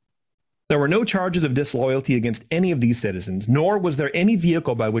 There were no charges of disloyalty against any of these citizens, nor was there any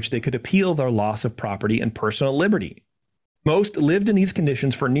vehicle by which they could appeal their loss of property and personal liberty. Most lived in these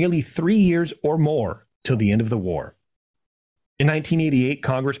conditions for nearly 3 years or more till the end of the war. In 1988,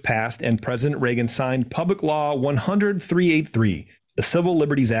 Congress passed and President Reagan signed Public Law 10383, the Civil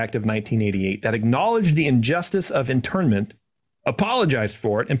Liberties Act of 1988, that acknowledged the injustice of internment, apologized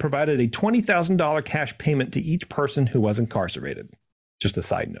for it, and provided a $20,000 cash payment to each person who was incarcerated. Just a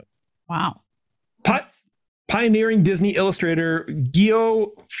side note. Wow. Pioneering Disney illustrator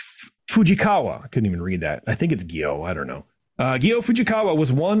Gyo Fujikawa. I couldn't even read that. I think it's Gyo. I don't know. Gyo Fujikawa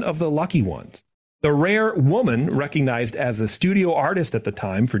was one of the lucky ones. The rare woman recognized as a studio artist at the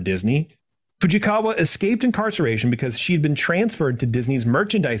time for Disney, Fujikawa escaped incarceration because she'd been transferred to Disney's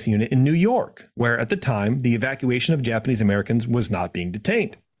merchandise unit in New York, where at the time the evacuation of Japanese Americans was not being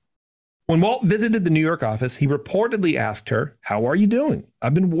detained. When Walt visited the New York office, he reportedly asked her, "How are you doing?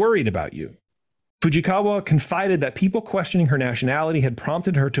 I've been worried about you." Fujikawa confided that people questioning her nationality had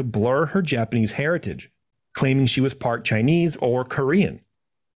prompted her to blur her Japanese heritage, claiming she was part Chinese or Korean.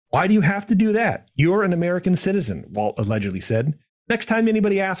 "Why do you have to do that? You're an American citizen," Walt allegedly said. "Next time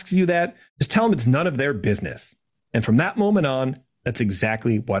anybody asks you that, just tell them it's none of their business." And from that moment on, that's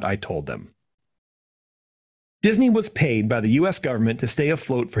exactly what I told them. Disney was paid by the U.S. government to stay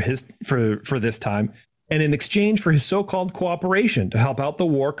afloat for this time, and in exchange for his so-called cooperation to help out the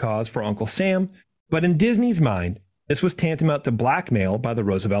war cause for Uncle Sam. But in Disney's mind, this was tantamount to blackmail by the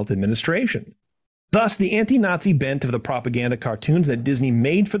Roosevelt administration. Thus, the anti-Nazi bent of the propaganda cartoons that Disney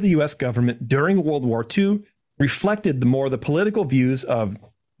made for the U.S. government during World War II reflected the political views of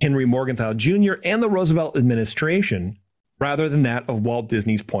Henry Morgenthau Jr. and the Roosevelt administration, rather than that of Walt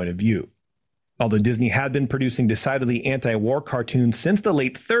Disney's point of view. Although Disney had been producing decidedly anti-war cartoons since the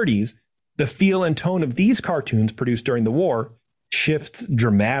late 30s, the feel and tone of these cartoons produced during the war shifts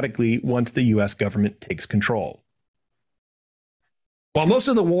dramatically once the U.S. government takes control. While most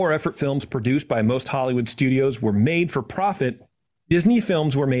of the war effort films produced by most Hollywood studios were made for profit, Disney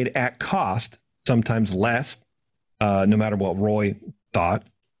films were made at cost, sometimes less, no matter what Roy thought.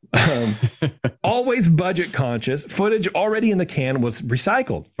 Always budget conscious, footage already in the can was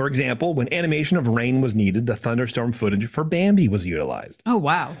recycled. For example, when animation of rain was needed, the thunderstorm footage for Bambi was utilized. Oh,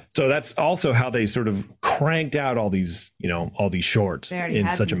 wow. So that's also how they sort of cranked out all these shorts in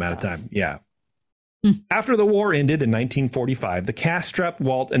such amount of time. Yeah. After the war ended in 1945, the cast-strapped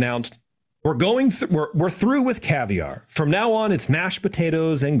Walt announced, we're through with caviar. From now on, it's mashed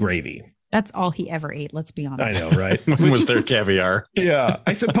potatoes and gravy. That's all he ever ate, let's be honest. I know, right? When was there caviar? Yeah.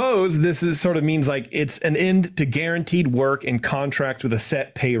 I suppose this is sort of means like it's an end to guaranteed work and contracts with a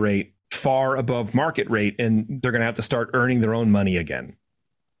set pay rate far above market rate, and they're going to have to start earning their own money again.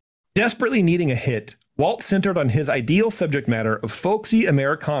 Desperately needing a hit, Walt centered on his ideal subject matter of folksy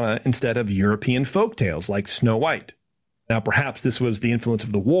Americana instead of European folktales like Snow White. Now, perhaps this was the influence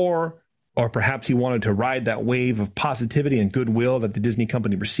of the war, or perhaps he wanted to ride that wave of positivity and goodwill that the Disney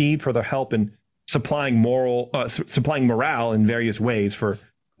company received for their help in supplying morale in various ways for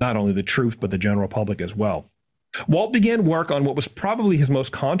not only the troops, but the general public as well. Walt began work on what was probably his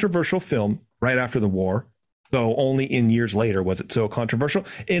most controversial film right after the war, though only in years later was it so controversial,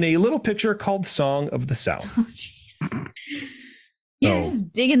 in a little picture called Song of the South. Oh, jeez. You're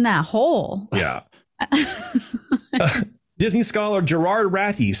just digging that hole. Yeah. Disney scholar Gerard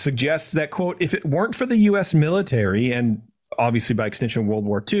Ratty suggests that, quote, if it weren't for the U.S. military, and obviously by extension World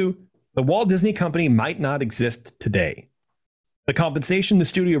War II, the Walt Disney Company might not exist today. The compensation the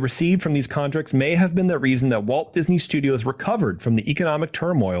studio received from these contracts may have been the reason that Walt Disney Studios recovered from the economic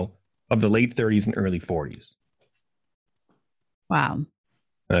turmoil of the late 30s and early 40s. Wow.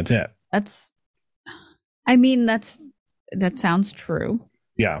 That's it. That sounds true.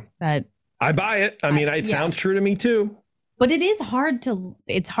 Yeah. That I buy it. It sounds true to me too. But it is hard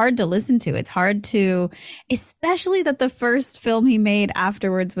to listen to. It's hard to, especially that the first film he made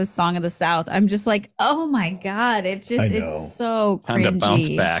afterwards was Song of the South. I'm just like, oh my God, it's so cringy. Time to bounce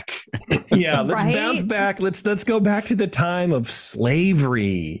back. Yeah, let's bounce back. Let's go back to the time of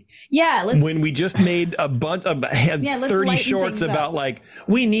slavery. Yeah, when we just made a bunch of 30 shorts about like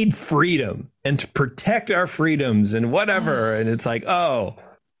we need freedom and to protect our freedoms and whatever. And it's like, oh,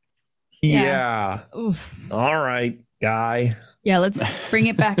 yeah. Oof. All right, guy. Yeah, let's bring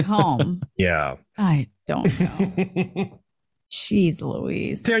it back home. Yeah. I don't know. Jeez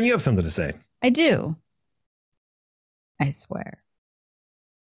Louise. Taryn, you have something to say. I do. I swear.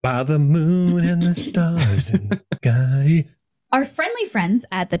 By the moon and the stars in the sky. Our friendly friends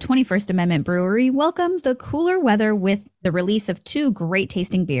at the 21st Amendment Brewery welcome the cooler weather with the release of 2 great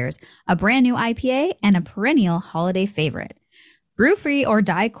tasting beers, a brand new IPA and a perennial holiday favorite. Brew Free or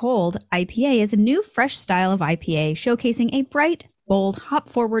Die Cold IPA is a new, fresh style of IPA showcasing a bright, bold,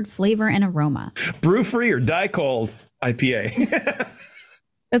 hop-forward flavor and aroma. Brew Free or Die Cold IPA.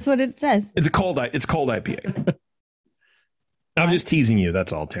 That's what it says. It's cold IPA. I'm just teasing you.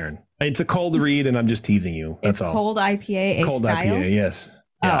 That's all, Taryn. It's a cold read, and I'm just teasing you. That's all. Cold IPA a cold style? IPA, yes.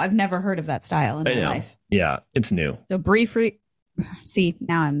 Yeah. Oh, I've never heard of that style in my life. Yeah, it's new. So Brew Free. See,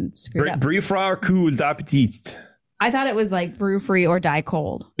 now I'm screwed up. Brew Free or Cold Appetit. I thought it was like Brew Free or Die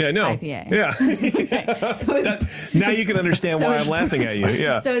Cold. Yeah, no. IPA. Yeah. Okay. So now you can understand why I'm laughing at you.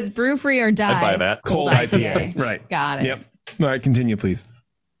 Yeah. So it's Brew Free or Die. I'd buy that. Cold IPA. Right. Got it. Yep. All right, continue, please.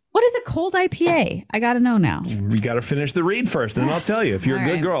 What is a cold IPA? I got to know now. We got to finish the read first, and then I'll tell you. If you're a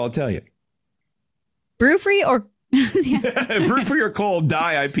good girl, I'll tell you. Brew Free or... Brew Free or Cold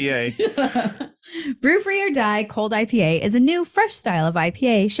Die IPA. Brew Free or Die Cold IPA is a new, fresh style of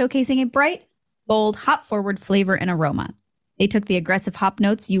IPA showcasing a bright, bold, hop-forward flavor and aroma. They took the aggressive hop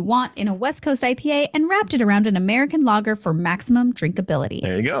notes you want in a West Coast IPA and wrapped it around an American lager for maximum drinkability.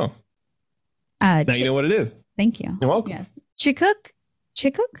 There you go. Now you know what it is. Thank you. You're welcome. Yes. Chinook?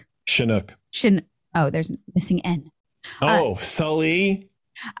 Chinook. There's missing N. Sully.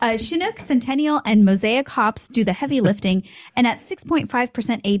 Chinook, Centennial, and Mosaic hops do the heavy lifting, and at 6.5%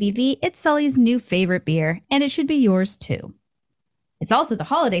 ABV, it's Sully's new favorite beer, and it should be yours too. It's also the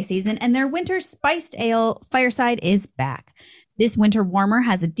holiday season, and their winter spiced ale Fireside is back. This winter warmer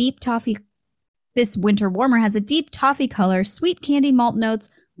has a deep toffee This winter warmer has a deep toffee color, sweet candy malt notes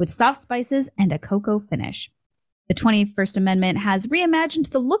with soft spices and a cocoa finish. The 21st Amendment has reimagined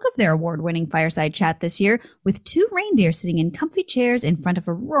the look of their award-winning fireside chat this year, with 2 reindeer sitting in comfy chairs in front of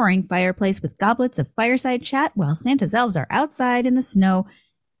a roaring fireplace with goblets of fireside chat while Santa's elves are outside in the snow,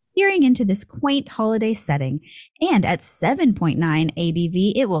 peering into this quaint holiday setting. And at 7.9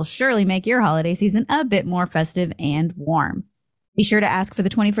 ABV, it will surely make your holiday season a bit more festive and warm. Be sure to ask for the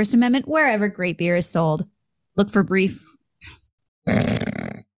 21st Amendment wherever great beer is sold. Look for Brew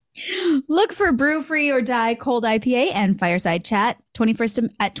Free or Die Cold IPA and Fireside Chat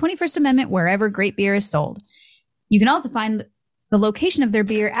at 21st Amendment wherever great beer is sold. You can also find the location of their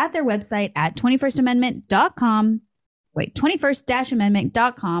beer at their website at 21stamendment.com.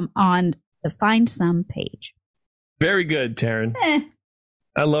 21st-amendment.com on the Find Some page. Very good, Taryn.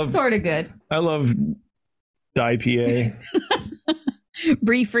 I love sort of good. I love IPA.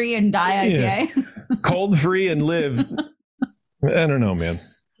 Brie free and die IPA. Yeah. Cold free and live. I don't know, man.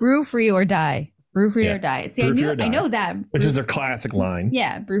 Brew free or die. Brew free or die. See, I know that. Which is their classic line.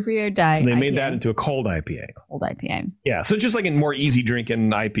 Yeah, brew free or die. So they made IPA. that into a cold IPA. Cold IPA. Yeah, so it's just like a more easy drinking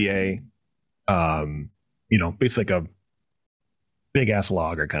IPA. It's like a big ass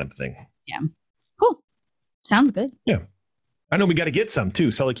lager kind of thing. Yeah. Cool. Sounds good. Yeah. I know we got to get some too.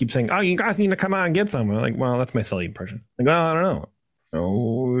 Sully keeps saying, "Oh, you guys need to come out and get some." I'm like, well, that's my Sully impression. Like, well, I don't know.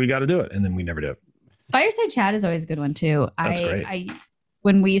 Oh, we got to do it, and then we never do it. Fireside Chat is always a good one too. That's great.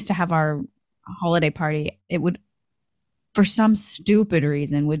 When we used to have our holiday party, it would, for some stupid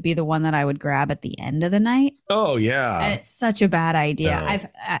reason, would be the one that I would grab at the end of the night. Oh yeah, and it's such a bad idea. No.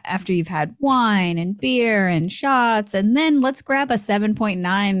 After you've had wine and beer and shots, and then let's grab a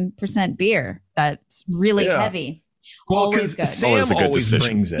 7.9% beer that's really heavy. Well, because Sam always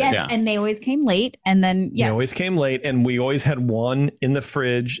brings it. Yes, and they always came late, and then They always came late, and we always had one in the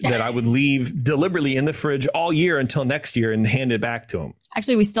fridge that I would leave deliberately in the fridge all year until next year and hand it back to him.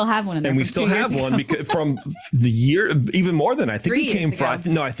 Actually, we still have one in there. And we still have one because from the year, even more than I think 3 we came years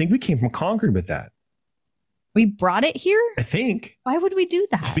from. I think we came from Concord with that. We brought it here? I think. Why would we do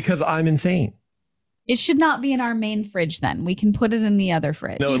that? Because I'm insane. It should not be in our main fridge then. We can put it in the other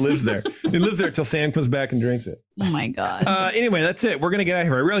fridge. No, it lives there. It lives there till Sam comes back and drinks it. Oh my God. Anyway, that's it. We're going to get out of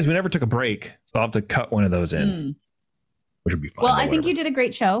here. I realized we never took a break, so I'll have to cut one of those in, which would be fun. Well, I think you did a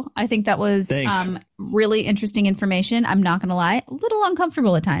great show. I think that was really interesting information. I'm not going to lie. A little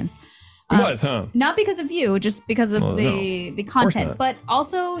uncomfortable at times. It was, huh? Not because of you, just because of the content. But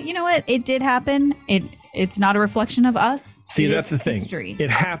also, you know what? It did happen. It's not a reflection of us. See, that's the thing. History. It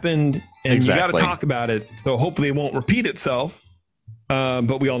happened, and you got to talk about it. So hopefully it won't repeat itself.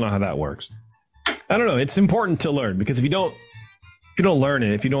 But we all know how that works. I don't know. It's important to learn, because if you don't learn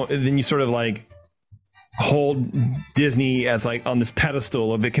it, then you sort of like hold Disney as like on this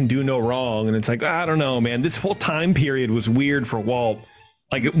pedestal of it can do no wrong. And it's like, I don't know, man. This whole time period was weird for Walt.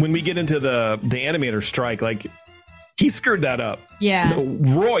 Like when we get into the animator strike, like he screwed that up. Yeah.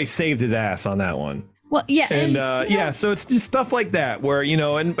 Roy saved his ass on that one. Well, yeah. And so it's just stuff like that where,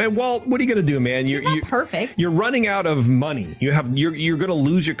 and Walt, what are you going to do, man? You're not perfect. You're running out of money. You're going to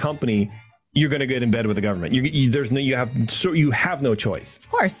lose your company. You're going to get in bed with the government. You have no choice. Of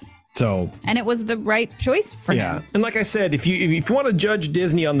course. So, and it was the right choice for him. And like I said, if you want to judge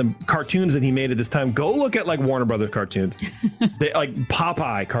Disney on the cartoons that he made at this time, go look at like Warner Brothers cartoons, like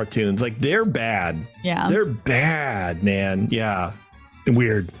Popeye cartoons. Like they're bad. Yeah, they're bad, man. Yeah,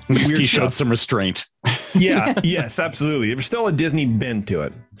 weird. At least he stuff. showed some restraint. Yeah. Yes, absolutely. There's still a Disney bent to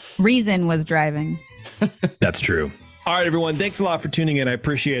it. Reason was driving. That's true. All right, everyone. Thanks a lot for tuning in. I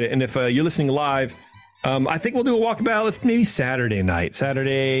appreciate it. And if you're listening live, I think we'll do a walkabout. Let's maybe Saturday night.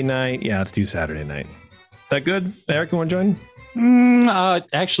 Yeah, let's do Saturday night. That good? Eric, you want to join?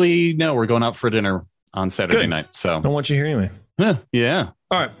 Actually, no. We're going out for dinner on Saturday night. So I don't want you here anyway. Yeah.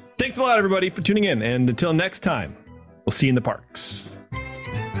 All right. Thanks a lot, everybody, for tuning in. And until next time, we'll see you in the parks.